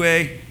into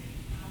a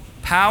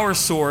power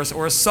source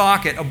or a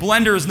socket. A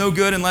blender is no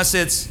good unless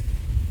it's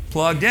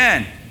plugged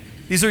in.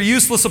 These are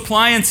useless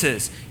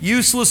appliances,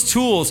 useless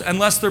tools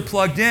unless they're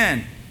plugged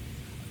in.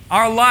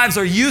 Our lives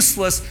are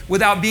useless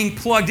without being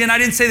plugged in. I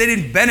didn't say they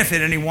didn't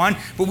benefit anyone,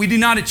 but we do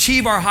not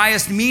achieve our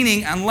highest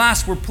meaning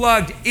unless we're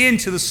plugged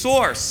into the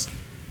source.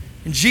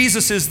 And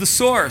Jesus is the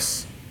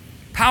source.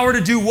 Power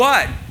to do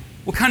what?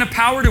 What kind of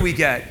power do we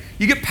get?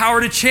 You get power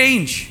to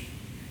change.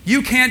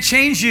 You can't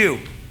change you.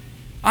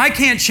 I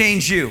can't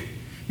change you.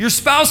 Your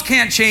spouse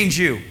can't change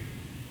you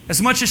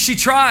as much as she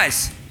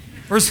tries.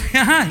 Or,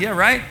 yeah,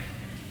 right?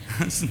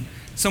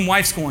 Some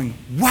wife's going,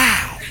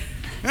 wow.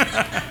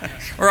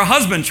 Or a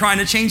husband trying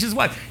to change his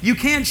wife. You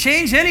can't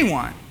change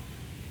anyone.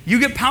 You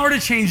get power to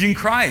change in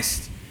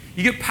Christ.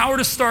 You get power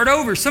to start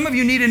over. Some of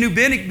you need a new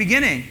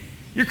beginning.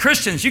 You're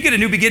Christians. You get a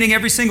new beginning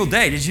every single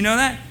day. Did you know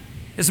that?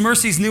 His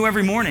mercy's new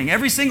every morning.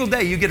 Every single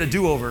day you get a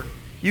do-over.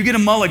 You get a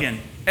mulligan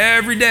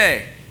every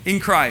day in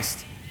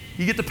Christ.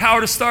 You get the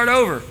power to start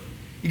over.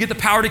 You get the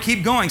power to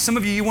keep going. Some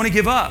of you want to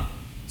give up.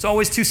 It's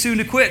always too soon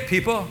to quit,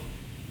 people.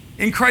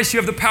 In Christ, you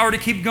have the power to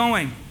keep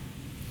going.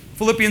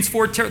 Philippians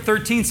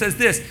 4:13 says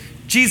this,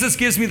 Jesus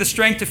gives me the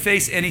strength to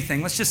face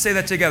anything. Let's just say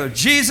that together.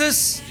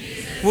 Jesus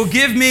will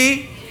give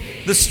me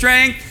the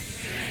strength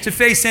to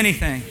face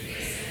anything.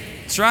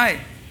 That's right.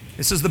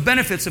 This is the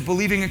benefits of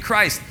believing in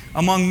Christ,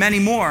 among many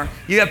more.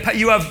 You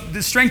have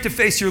the strength to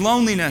face your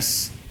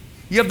loneliness.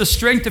 You have the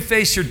strength to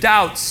face your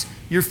doubts,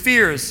 your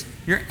fears,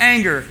 your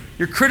anger,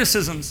 your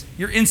criticisms,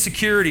 your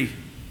insecurity.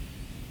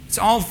 It's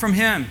all from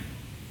Him.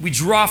 We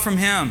draw from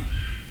him.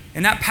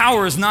 And that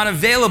power is not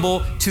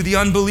available to the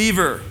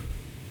unbeliever,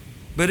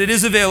 but it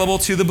is available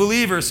to the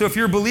believer. So if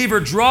you're a believer,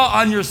 draw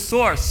on your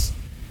source.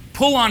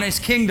 Pull on his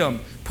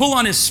kingdom. Pull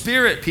on his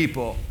spirit,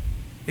 people.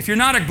 If you're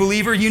not a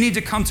believer, you need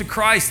to come to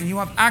Christ and you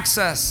have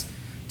access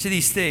to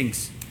these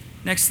things.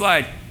 Next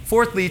slide.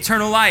 Fourthly,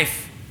 eternal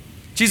life.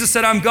 Jesus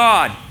said, I'm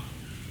God.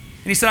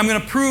 And he said, I'm going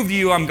to prove to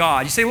you I'm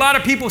God. You say, a lot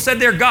of people said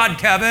they're God,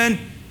 Kevin.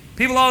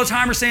 People all the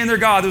time are saying they're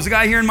God. There was a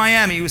guy here in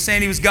Miami who was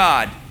saying he was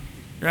God,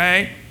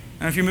 right?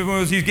 And if you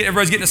move,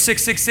 everybody's getting a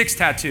 666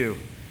 tattoo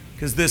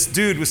because this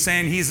dude was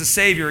saying he's a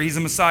savior, he's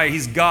a Messiah,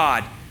 he's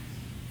God.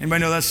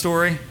 Anybody know that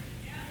story?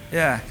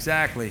 Yeah,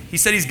 exactly. He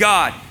said he's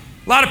God.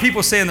 A lot of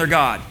people saying they're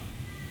God.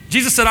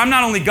 Jesus said, I'm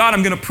not only God,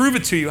 I'm going to prove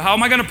it to you. How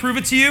am I going to prove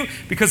it to you?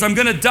 Because I'm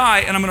going to die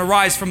and I'm going to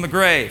rise from the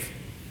grave.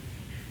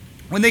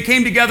 When they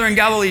came together in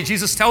Galilee,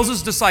 Jesus tells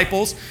his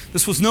disciples,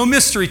 this was no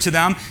mystery to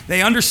them.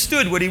 They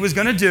understood what he was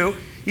going to do.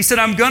 He said,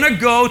 I'm going to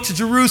go to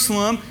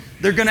Jerusalem.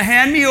 They're going to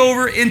hand me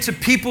over into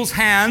people's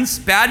hands,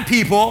 bad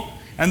people,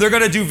 and they're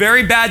going to do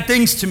very bad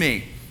things to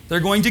me.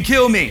 They're going to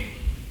kill me.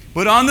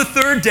 But on the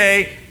third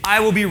day, I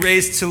will be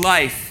raised to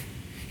life.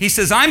 He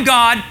says, I'm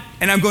God,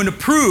 and I'm going to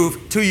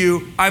prove to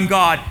you I'm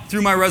God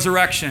through my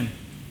resurrection.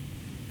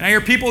 And I hear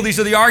people, these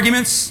are the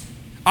arguments.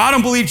 I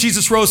don't believe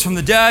Jesus rose from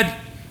the dead.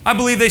 I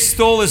believe they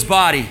stole his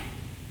body.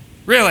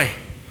 Really?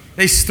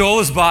 They stole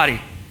his body.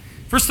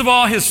 First of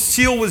all, his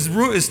tomb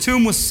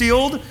was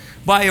sealed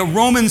by a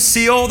Roman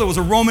seal. There was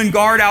a Roman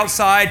guard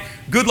outside.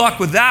 Good luck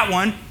with that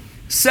one.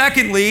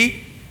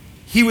 Secondly,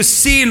 he was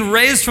seen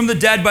raised from the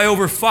dead by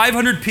over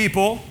 500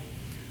 people.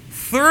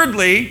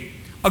 Thirdly,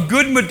 a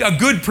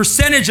good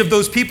percentage of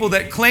those people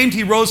that claimed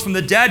he rose from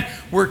the dead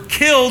were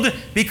killed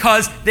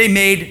because they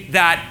made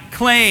that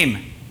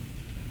claim.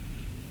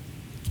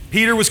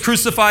 Peter was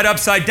crucified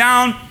upside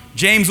down.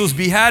 James was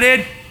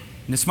beheaded.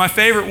 And it's my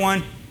favorite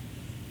one.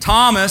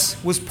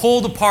 Thomas was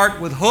pulled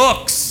apart with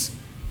hooks.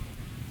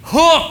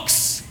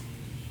 Hooks!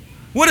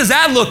 What does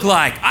that look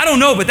like? I don't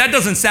know, but that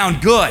doesn't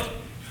sound good.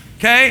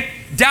 Okay?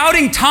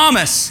 Doubting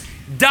Thomas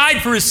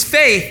died for his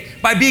faith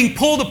by being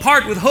pulled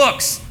apart with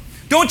hooks.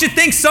 Don't you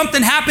think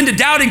something happened to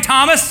Doubting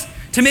Thomas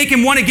to make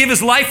him want to give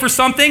his life for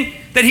something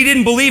that he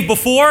didn't believe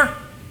before?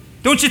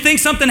 Don't you think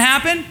something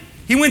happened?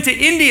 He went to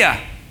India.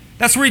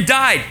 That's where he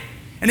died.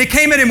 And they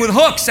came at him with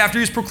hooks after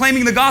he was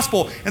proclaiming the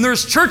gospel. And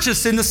there's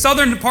churches in the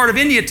southern part of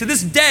India to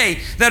this day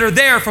that are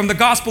there from the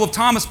gospel of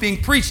Thomas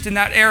being preached in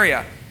that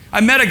area.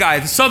 I met a guy,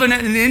 the southern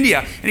in India,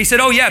 and he said,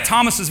 oh yeah,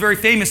 Thomas is very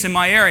famous in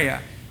my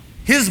area.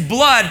 His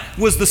blood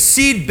was the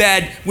seed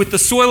bed with the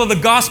soil of the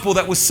gospel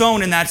that was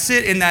sown in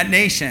that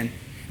nation.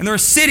 And there are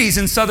cities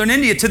in southern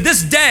India to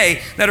this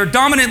day that are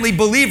dominantly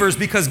believers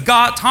because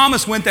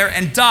Thomas went there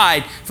and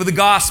died for the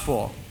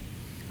gospel.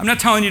 I'm not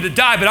telling you to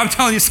die, but I'm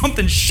telling you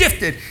something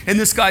shifted in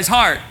this guy's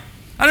heart.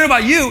 I don't know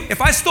about you.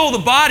 If I stole the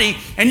body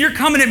and you're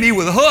coming at me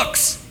with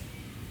hooks,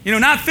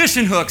 not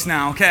fishing hooks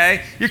now,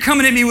 okay? You're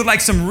coming at me with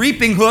like some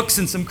reaping hooks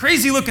and some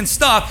crazy looking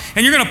stuff,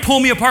 and you're going to pull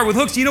me apart with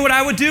hooks. You know what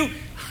I would do?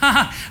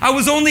 I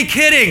was only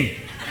kidding.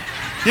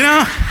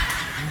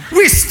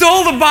 We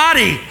stole the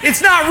body.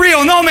 It's not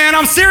real. No, man,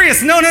 I'm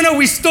serious. No,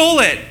 we stole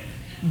it.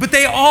 But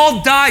they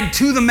all died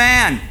to the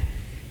man.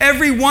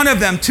 Every one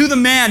of them, to the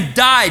man,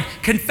 died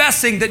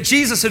confessing that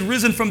Jesus had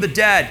risen from the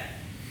dead.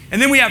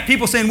 And then we have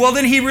people saying, well,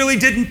 then he really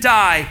didn't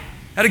die.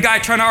 I had a guy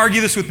trying to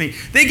argue this with me.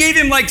 They gave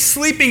him like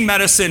sleeping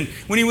medicine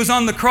when he was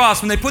on the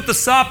cross. When they put the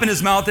sop in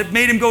his mouth, it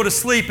made him go to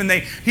sleep, and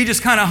he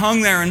just kind of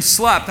hung there and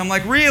slept. I'm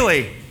like,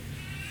 really?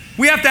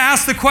 We have to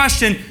ask the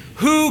question,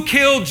 who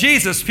killed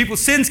Jesus?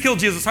 People's sins killed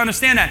Jesus. I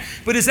understand that.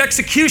 But his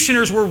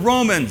executioners were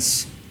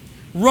Romans.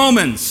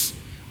 Romans.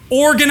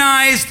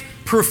 Organized,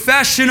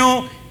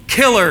 professional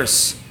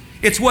killers.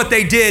 It's what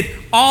they did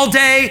all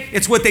day.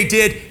 It's what they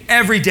did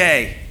every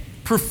day.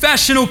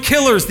 Professional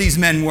killers these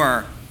men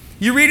were.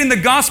 You read in the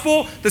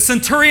gospel, the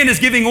centurion is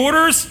giving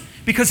orders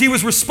because he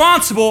was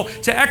responsible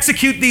to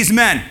execute these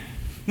men.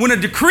 When a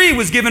decree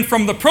was given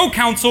from the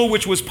proconsul,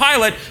 which was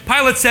Pilate,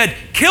 Pilate said,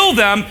 kill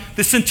them.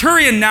 The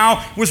centurion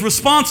now was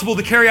responsible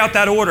to carry out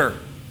that order.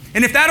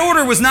 And if that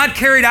order was not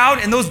carried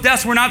out and those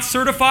deaths were not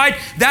certified,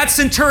 that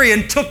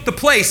centurion took the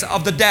place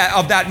of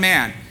that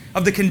man,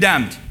 of the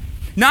condemned.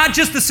 Not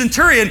just the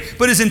centurion,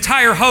 but his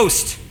entire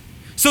host.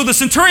 So the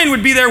centurion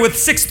would be there with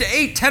 6 to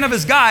 8, 10 of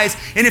his guys,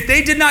 and if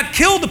they did not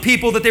kill the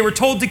people that they were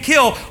told to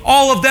kill,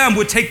 all of them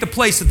would take the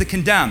place of the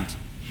condemned.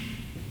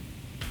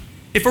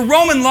 If a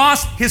Roman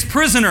lost his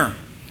prisoner,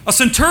 a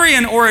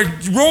centurion or a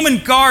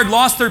Roman guard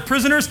lost their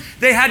prisoners,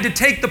 they had to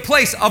take the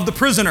place of the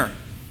prisoner.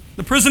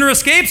 The prisoner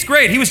escapes?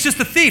 Great. He was just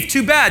a thief.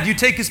 Too bad. You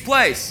take his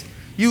place.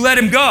 You let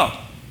him go.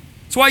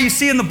 That's why you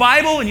see in the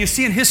Bible and you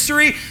see in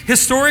history,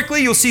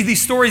 historically, you'll see these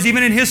stories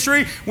even in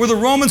history, where the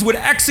Romans would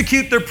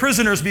execute their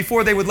prisoners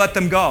before they would let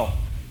them go.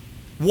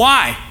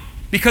 Why?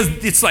 Because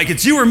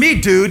it's you or me,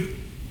 dude.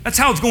 That's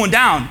how it's going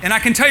down. And I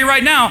can tell you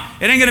right now,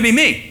 it ain't going to be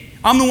me.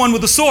 I'm the one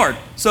with the sword.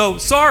 So,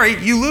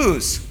 sorry, you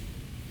lose.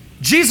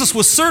 Jesus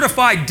was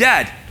certified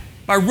dead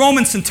by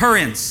Roman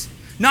centurions.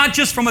 Not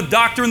just from a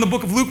doctor in the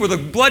book of Luke where the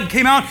blood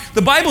came out.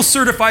 The Bible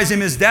certifies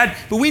him as dead,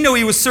 but we know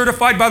he was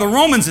certified by the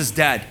Romans as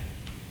dead.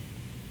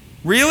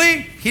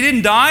 Really? He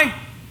didn't die?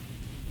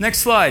 Next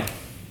slide. You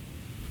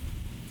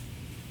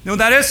know what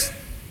that is?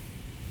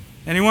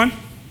 Anyone?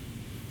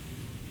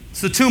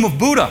 It's the tomb of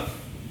Buddha.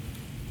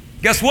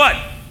 Guess what?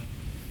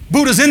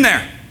 Buddha's in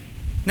there.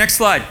 Next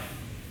slide. You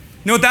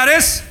know what that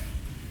is?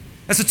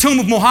 That's the tomb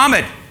of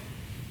Muhammad.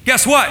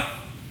 Guess what?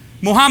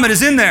 Muhammad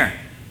is in there.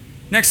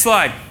 Next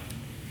slide.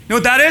 You know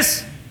what that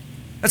is?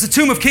 That's the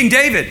tomb of King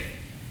David.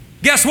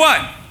 Guess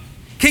what?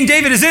 King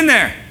David is in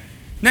there.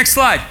 Next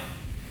slide.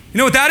 You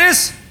know what that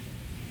is?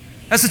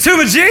 That's the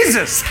tomb of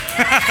Jesus.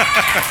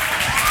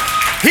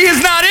 He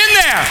is not in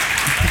there.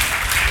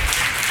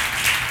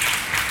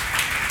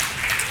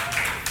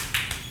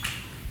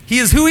 He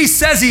is who he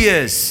says he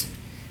is.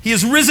 He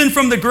is risen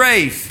from the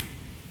grave.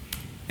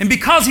 And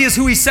because he is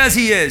who he says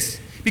he is,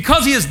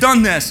 because he has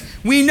done this,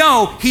 we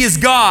know he is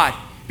God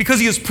because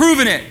he has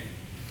proven it.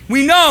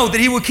 We know that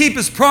he will keep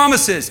his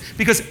promises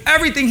because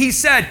everything he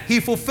said, he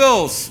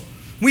fulfills.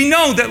 We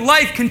know that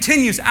life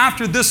continues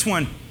after this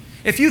one.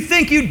 If you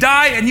think you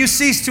die and you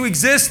cease to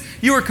exist,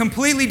 you are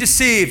completely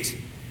deceived.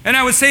 And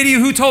I would say to you,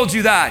 who told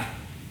you that?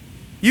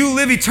 You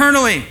live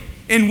eternally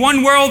in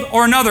one world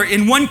or another,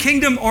 in one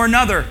kingdom or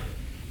another.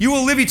 You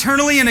will live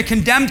eternally in a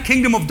condemned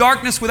kingdom of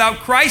darkness without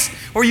Christ,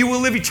 or you will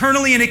live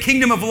eternally in a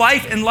kingdom of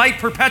life and light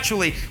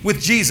perpetually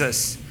with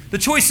Jesus. The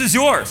choice is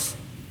yours.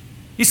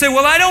 You say,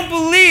 well, I don't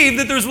believe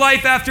that there's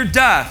life after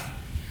death.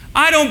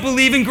 I don't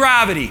believe in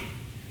gravity.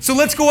 So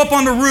let's go up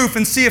on the roof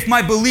and see if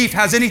my belief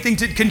has anything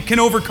can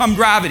overcome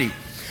gravity.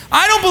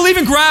 I don't believe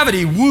in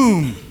gravity.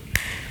 Womb.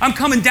 I'm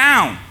coming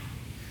down.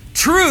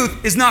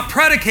 Truth is not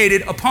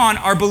predicated upon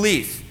our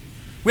belief.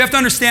 We have to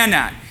understand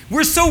that.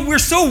 We're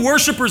so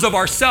worshipers of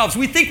ourselves.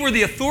 We think we're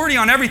the authority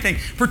on everything,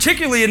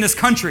 particularly in this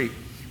country.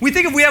 We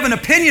think if we have an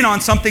opinion on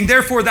something,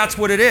 therefore that's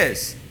what it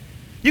is.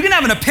 You can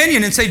have an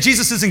opinion and say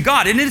Jesus isn't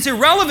God, and it's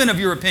irrelevant of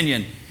your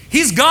opinion.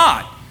 He's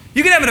God.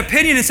 You can have an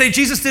opinion and say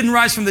Jesus didn't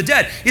rise from the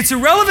dead. It's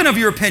irrelevant of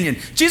your opinion.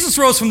 Jesus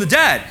rose from the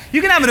dead. You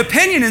can have an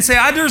opinion and say,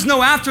 there's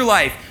no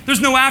afterlife.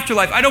 There's no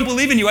afterlife. I don't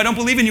believe in you. I don't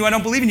believe in you. I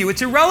don't believe in you.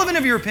 It's irrelevant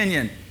of your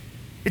opinion.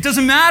 It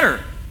doesn't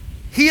matter.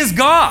 He is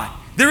God.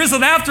 There is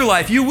an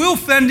afterlife. You will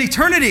spend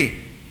eternity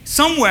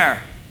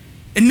somewhere.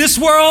 In this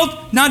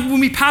world, not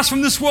when we pass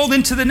from this world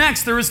into the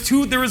next. There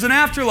is an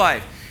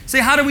afterlife. Say,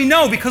 how do we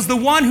know? Because the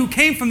one who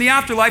came from the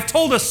afterlife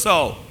told us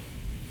so.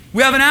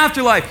 We have an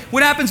afterlife.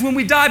 What happens when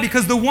we die?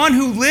 Because the one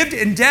who lived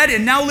and dead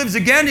and now lives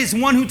again is the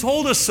one who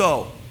told us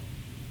so.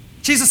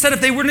 Jesus said,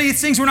 if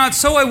these things were not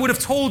so, I would have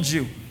told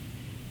you.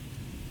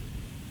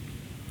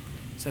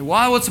 Say,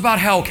 well, what's about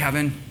hell,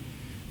 Kevin?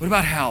 What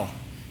about hell?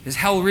 Is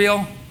hell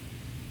real?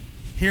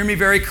 Hear me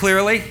very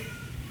clearly,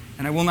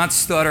 and I will not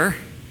stutter.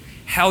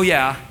 Hell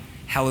yeah,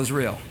 hell is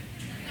real.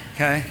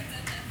 Okay?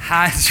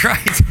 That's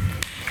right.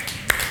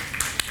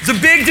 It's a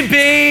big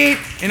debate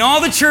in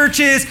all the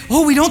churches.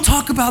 Oh, we don't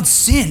talk about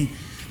sin.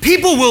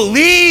 People will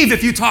leave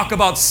if you talk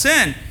about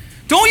sin.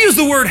 Don't use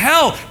the word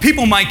hell.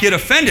 People might get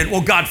offended.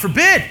 Well, God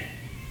forbid.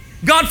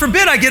 God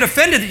forbid I get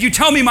offended that you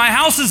tell me my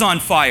house is on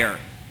fire.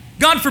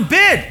 God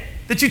forbid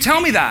that you tell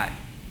me that.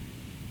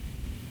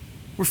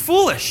 We're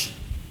foolish.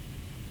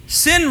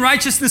 Sin,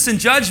 righteousness, and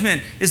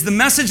judgment is the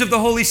message of the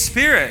Holy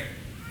Spirit.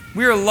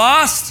 We are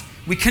lost.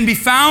 We can be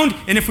found.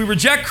 And if we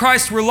reject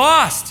Christ, we're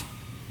lost.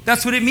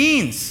 That's what it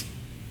means.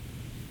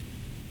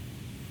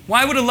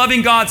 Why would a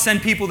loving God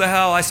send people to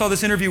hell? I saw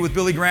this interview with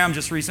Billy Graham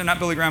just recently. Not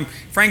Billy Graham,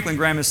 Franklin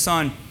Graham, his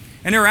son.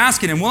 And they were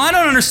asking him, well, I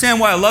don't understand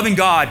why a loving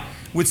God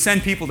would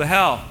send people to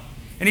hell.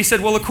 And he said,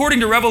 well, according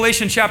to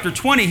Revelation chapter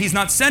 20, he's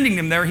not sending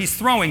them there, he's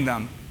throwing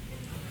them.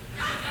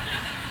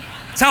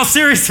 That's how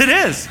serious it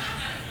is.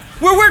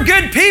 We're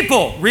good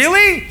people.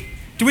 Really?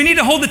 Do we need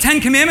to hold the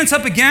 10 Commandments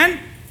up again?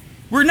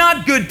 We're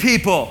not good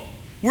people.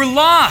 We're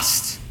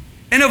lost.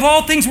 And of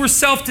all things, we're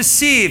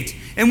self-deceived.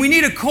 And we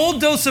need a cold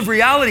dose of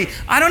reality.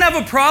 I don't have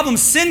a problem.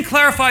 Sin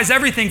clarifies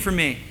everything for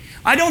me.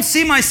 I don't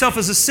see myself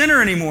as a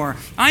sinner anymore.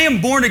 I am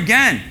born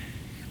again.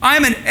 I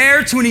am an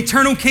heir to an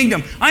eternal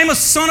kingdom. I am a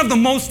son of the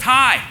Most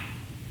High.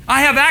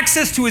 I have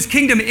access to his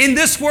kingdom in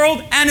this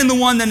world and in the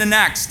one in the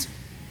next.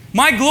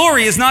 My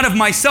glory is not of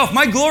myself.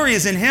 My glory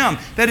is in him,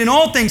 that in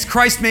all things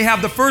Christ may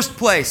have the first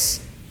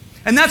place.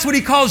 And that's what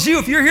he calls you.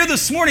 If you're here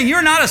this morning,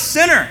 you're not a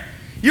sinner.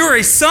 You're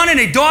a son and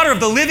a daughter of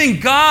the living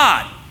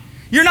God.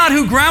 You're not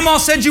who Grandma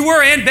said you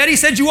were, Aunt Betty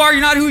said you are.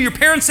 You're not who your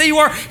parents say you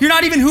are. You're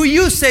not even who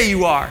you say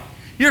you are.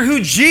 You're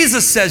who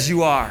Jesus says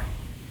you are.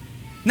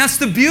 And that's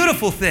the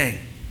beautiful thing.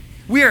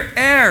 We are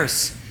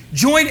heirs,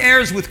 joint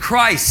heirs with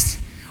Christ.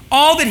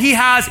 All that he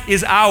has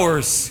is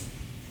ours.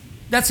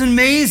 That's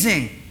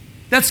amazing.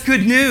 That's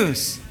good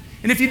news.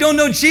 And if you don't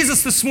know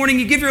Jesus this morning,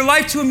 you give your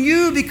life to him,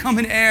 you become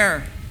an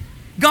heir.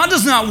 God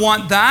does not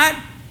want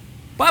that.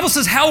 The Bible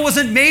says hell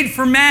wasn't made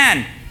for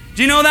man.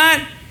 Do you know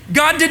that?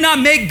 God did not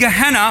make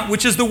Gehenna,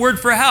 which is the word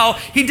for hell.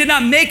 He did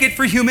not make it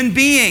for human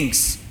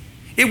beings.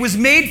 It was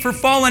made for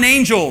fallen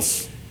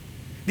angels.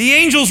 The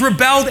angels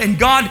rebelled and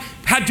God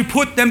had to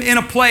put them in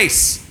a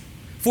place.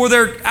 for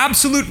their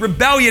absolute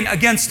rebellion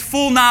against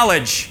full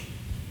knowledge.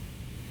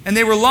 And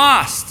they were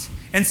lost.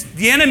 And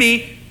the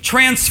enemy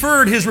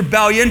transferred his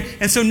rebellion.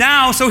 And so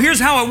here's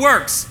how it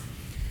works.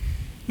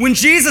 When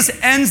Jesus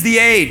ends the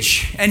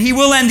age, and he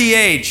will end the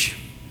age,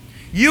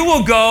 you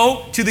will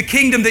go to the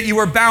kingdom that you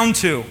are bound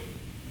to.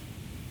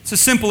 It's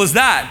as simple as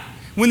that.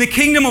 When the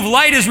kingdom of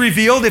light is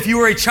revealed, if you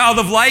are a child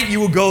of light, you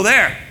will go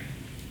there.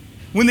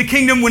 When the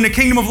kingdom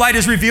of light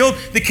is revealed,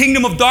 the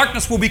kingdom of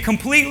darkness will be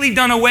completely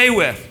done away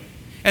with.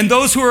 And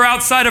those who are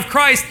outside of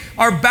Christ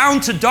are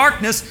bound to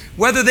darkness,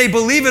 whether they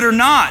believe it or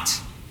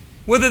not.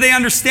 Whether they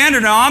understand it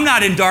or not. I'm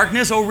not in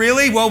darkness. Oh,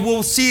 really? Well,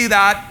 we'll see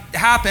that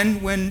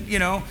happen when,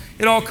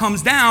 it all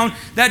comes down.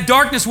 That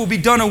darkness will be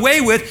done away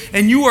with,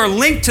 and you are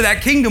linked to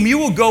that kingdom. You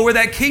will go where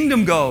that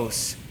kingdom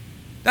goes.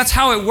 That's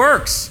how it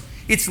works.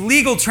 It's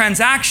legal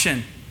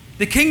transaction.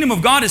 The kingdom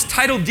of God is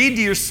title deed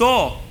to your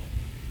soul.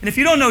 And if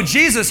you don't know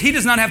Jesus, he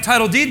does not have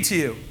title deed to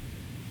you.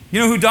 You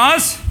know who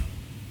does?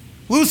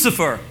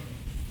 Lucifer.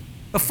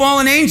 The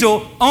fallen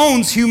angel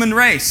owns human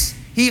race.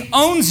 He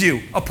owns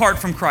you apart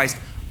from Christ.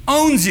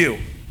 Owns you.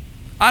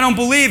 I don't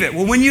believe it.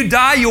 Well, when you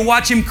die, you'll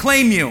watch him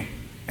claim you,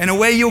 and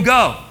away you'll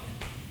go.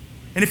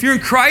 And if you're in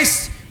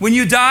Christ, when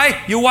you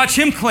die, you'll watch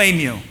him claim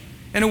you,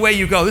 and away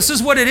you go. This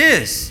is what it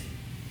is.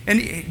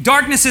 And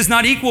darkness is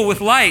not equal with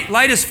light.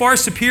 Light is far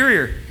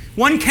superior.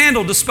 One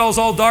candle dispels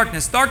all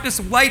darkness.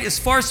 Light is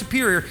far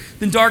superior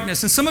than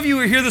darkness. And some of you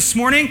are here this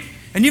morning,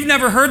 and you've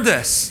never heard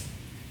this.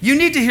 You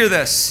need to hear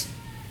this.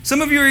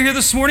 Some of you are here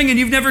this morning, and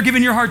you've never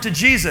given your heart to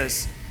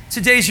Jesus.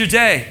 Today's your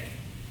day.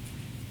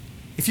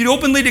 If you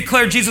openly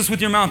declare Jesus with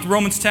your mouth,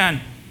 Romans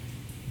 10,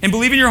 and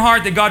believe in your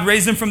heart that God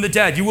raised him from the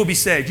dead, you will be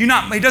saved. He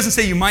doesn't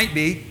say you might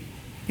be.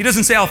 He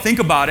doesn't say I'll think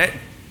about it.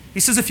 He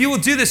says if you will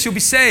do this, you'll be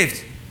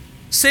saved.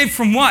 Saved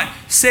from what?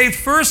 Saved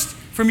first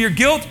from your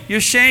guilt,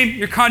 your shame,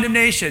 your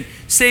condemnation.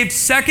 Saved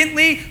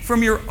secondly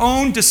from your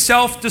own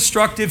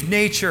self-destructive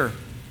nature.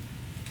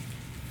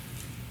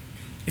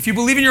 If you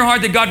believe in your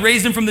heart that God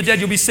raised him from the dead,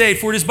 you'll be saved.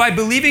 For it is by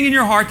believing in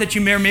your heart that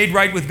you are made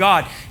right with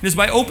God. It is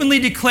by openly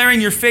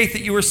declaring your faith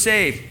that you are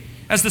saved.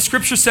 As the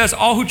scripture says,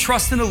 all who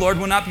trust in the Lord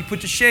will not be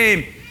put to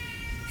shame.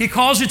 He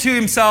calls you to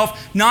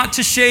himself not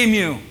to shame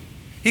you.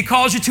 He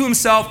calls you to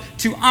himself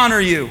to honor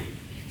you.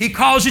 He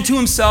calls you to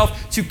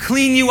himself to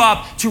clean you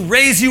up, to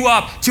raise you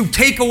up, to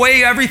take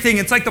away everything.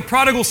 It's like the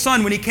prodigal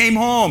son when he came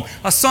home,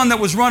 a son that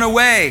was run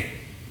away.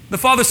 The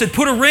father said,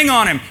 put a ring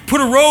on him, put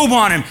a robe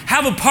on him,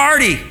 have a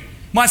party.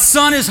 My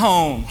son is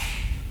home.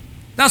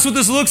 That's what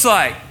this looks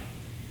like.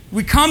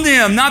 We come to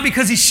him not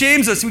because he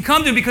shames us. We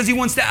come to him because he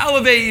wants to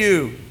elevate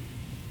you.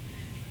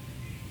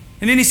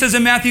 And then he says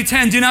in Matthew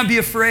 10, do not be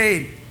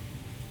afraid.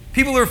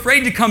 People are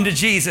afraid to come to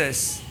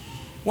Jesus.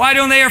 Why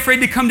don't they afraid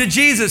to come to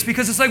Jesus?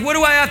 Because it's like, what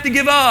do I have to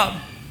give up?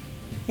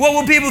 What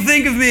will people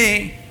think of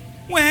me?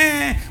 What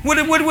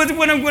am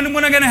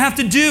I going to have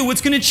to do?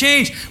 What's going to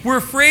change? We're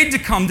afraid to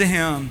come to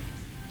him.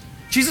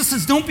 Jesus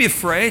says, don't be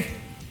afraid.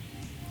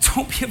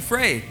 Don't be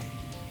afraid.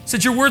 He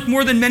said, you're worth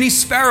more than many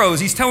sparrows.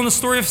 He's telling the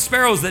story of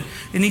sparrows, and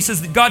he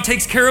says that God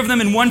takes care of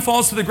them and one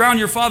falls to the ground.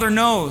 Your Father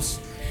knows.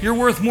 You're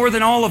worth more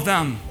than all of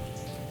them.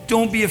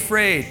 Don't be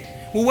afraid.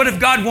 Well, what if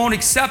God won't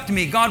accept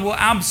me? God will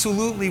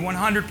absolutely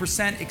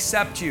 100%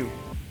 accept you.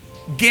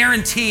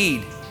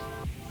 Guaranteed.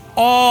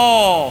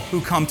 All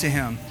who come to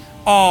him.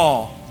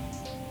 All.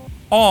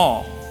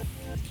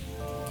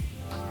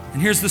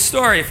 And here's the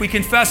story. If we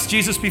confess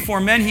Jesus before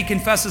men, he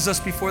confesses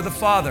us before the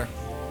Father.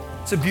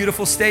 It's a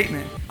beautiful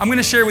statement. I'm going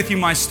to share with you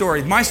my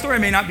story. My story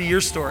may not be your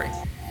story.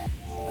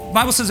 The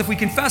Bible says if we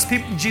confess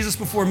Jesus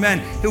before men,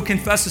 he'll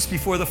confess us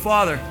before the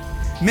Father.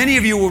 Many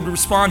of you will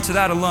respond to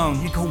that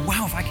alone. You go,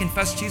 wow, if I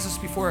confess Jesus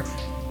before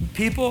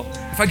people,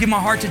 if I give my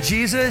heart to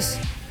Jesus,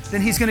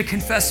 then he's going to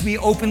confess me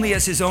openly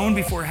as his own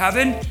before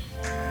heaven.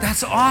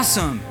 That's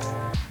awesome.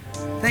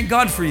 Thank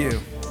God for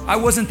you. I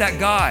wasn't that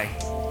guy.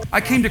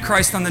 I came to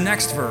Christ on the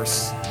next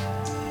verse.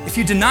 If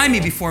you deny me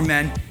before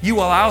men, you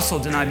will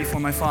also deny before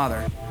my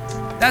Father.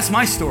 That's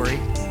my story.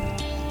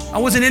 I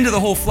wasn't into the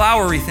whole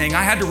flowery thing.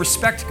 I had to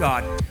respect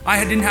God.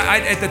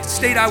 At the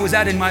state I was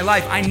at in my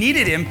life, I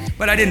needed him,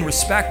 but I didn't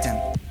respect him.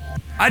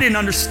 I didn't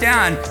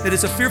understand that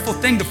it's a fearful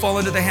thing to fall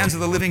into the hands of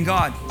the living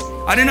God.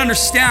 I didn't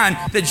understand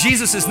that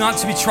Jesus is not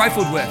to be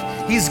trifled with.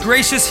 He's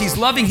gracious, he's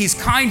loving, he's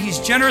kind, he's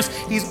generous,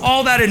 he's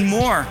all that and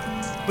more.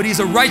 But he's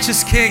a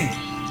righteous king.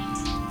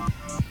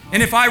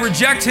 And if I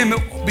reject him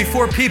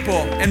before people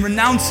and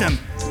renounce him,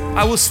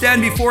 I will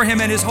stand before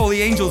him and his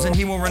holy angels and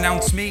he will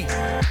renounce me.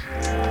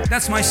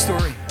 That's my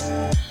story.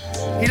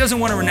 He doesn't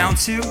want to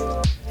renounce you.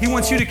 He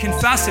wants you to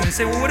confess him and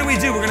say, well, what do?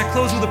 We're going to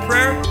close with a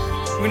prayer.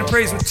 We're going to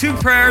praise with 2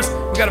 prayers.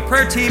 We got a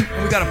prayer team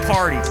and we got a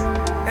party. It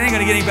ain't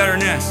going to get any better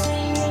than this.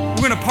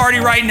 We're going to party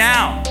right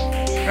now.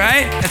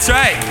 Right? That's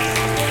right.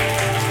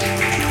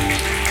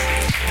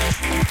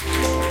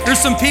 There's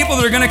some people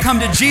that are going to come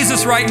to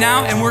Jesus right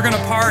now and we're going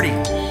to party.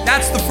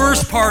 That's the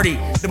first party.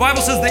 The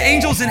Bible says the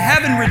angels in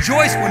heaven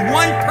rejoice when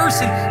one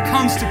person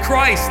comes to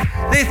Christ.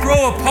 They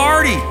throw a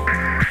party.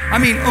 I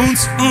mean,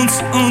 oons.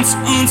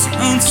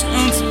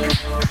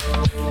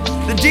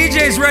 The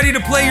DJ's ready to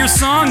play your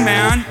song,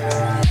 man.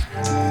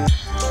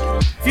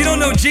 If you don't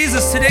know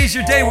Jesus, today's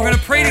your day. We're going to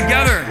pray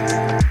together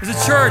as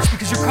a church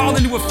because you're called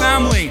into a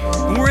family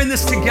and we're in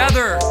this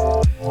together.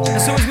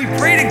 And so as we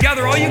pray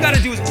together, all you got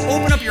to do is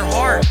open up your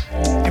heart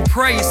and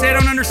pray. You say, I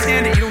don't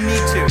understand it. You don't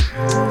need to.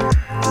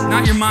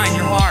 Not your mind,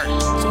 your heart.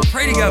 So we'll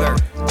pray together.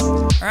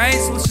 All right?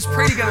 So let's just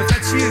pray together. If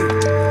that's you,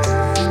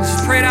 let's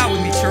just pray it out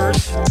with me,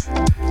 church.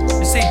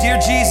 Just say, Dear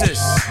Jesus,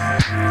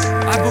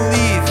 I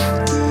believe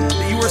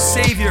that you are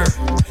Savior.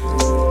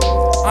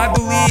 I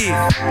believe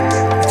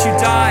that you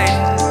died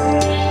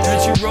and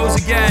that you rose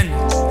again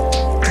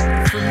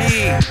for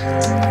me.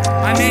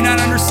 I may not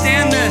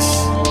understand this,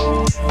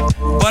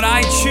 but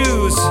I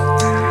choose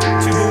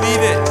to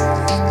believe it.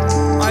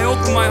 I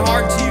open my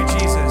heart to you,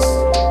 Jesus,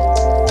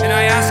 and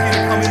I ask you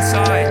to come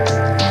inside.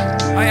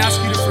 I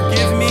ask you to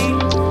forgive me.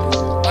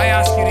 I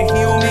ask you to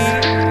heal me.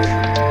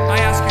 I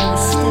ask you to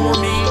restore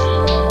me,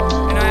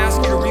 and I ask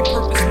you to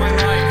repurpose my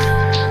life.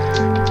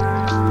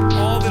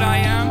 All that I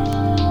am,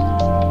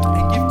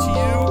 I give to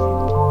you,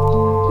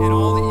 and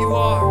all that you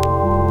are,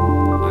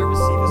 I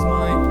receive as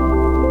mine.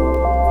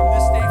 From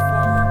this day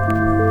forward,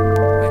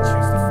 I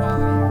choose to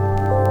follow you.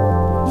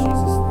 In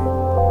Jesus' name.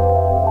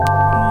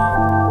 Come on.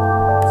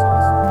 That's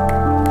awesome.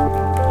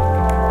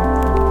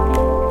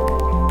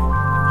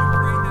 If you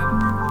prayed that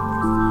prayer for the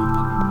first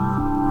time,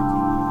 let me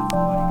know.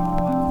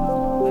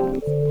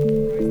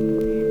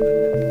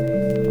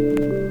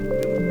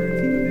 Prayer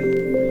team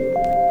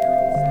on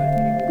this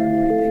side, on the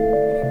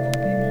left,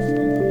 let those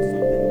who know Christ in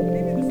the team.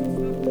 Let them say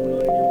so.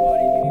 We have a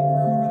prayer team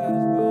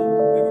available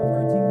for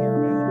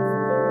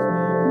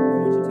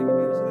you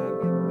right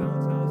here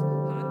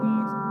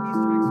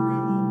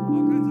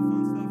on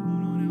the side.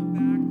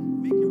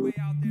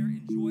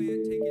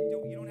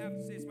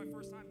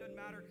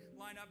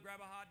 Grab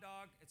a hot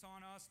dog. It's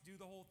on us. Do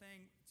the whole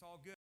thing. It's all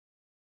good.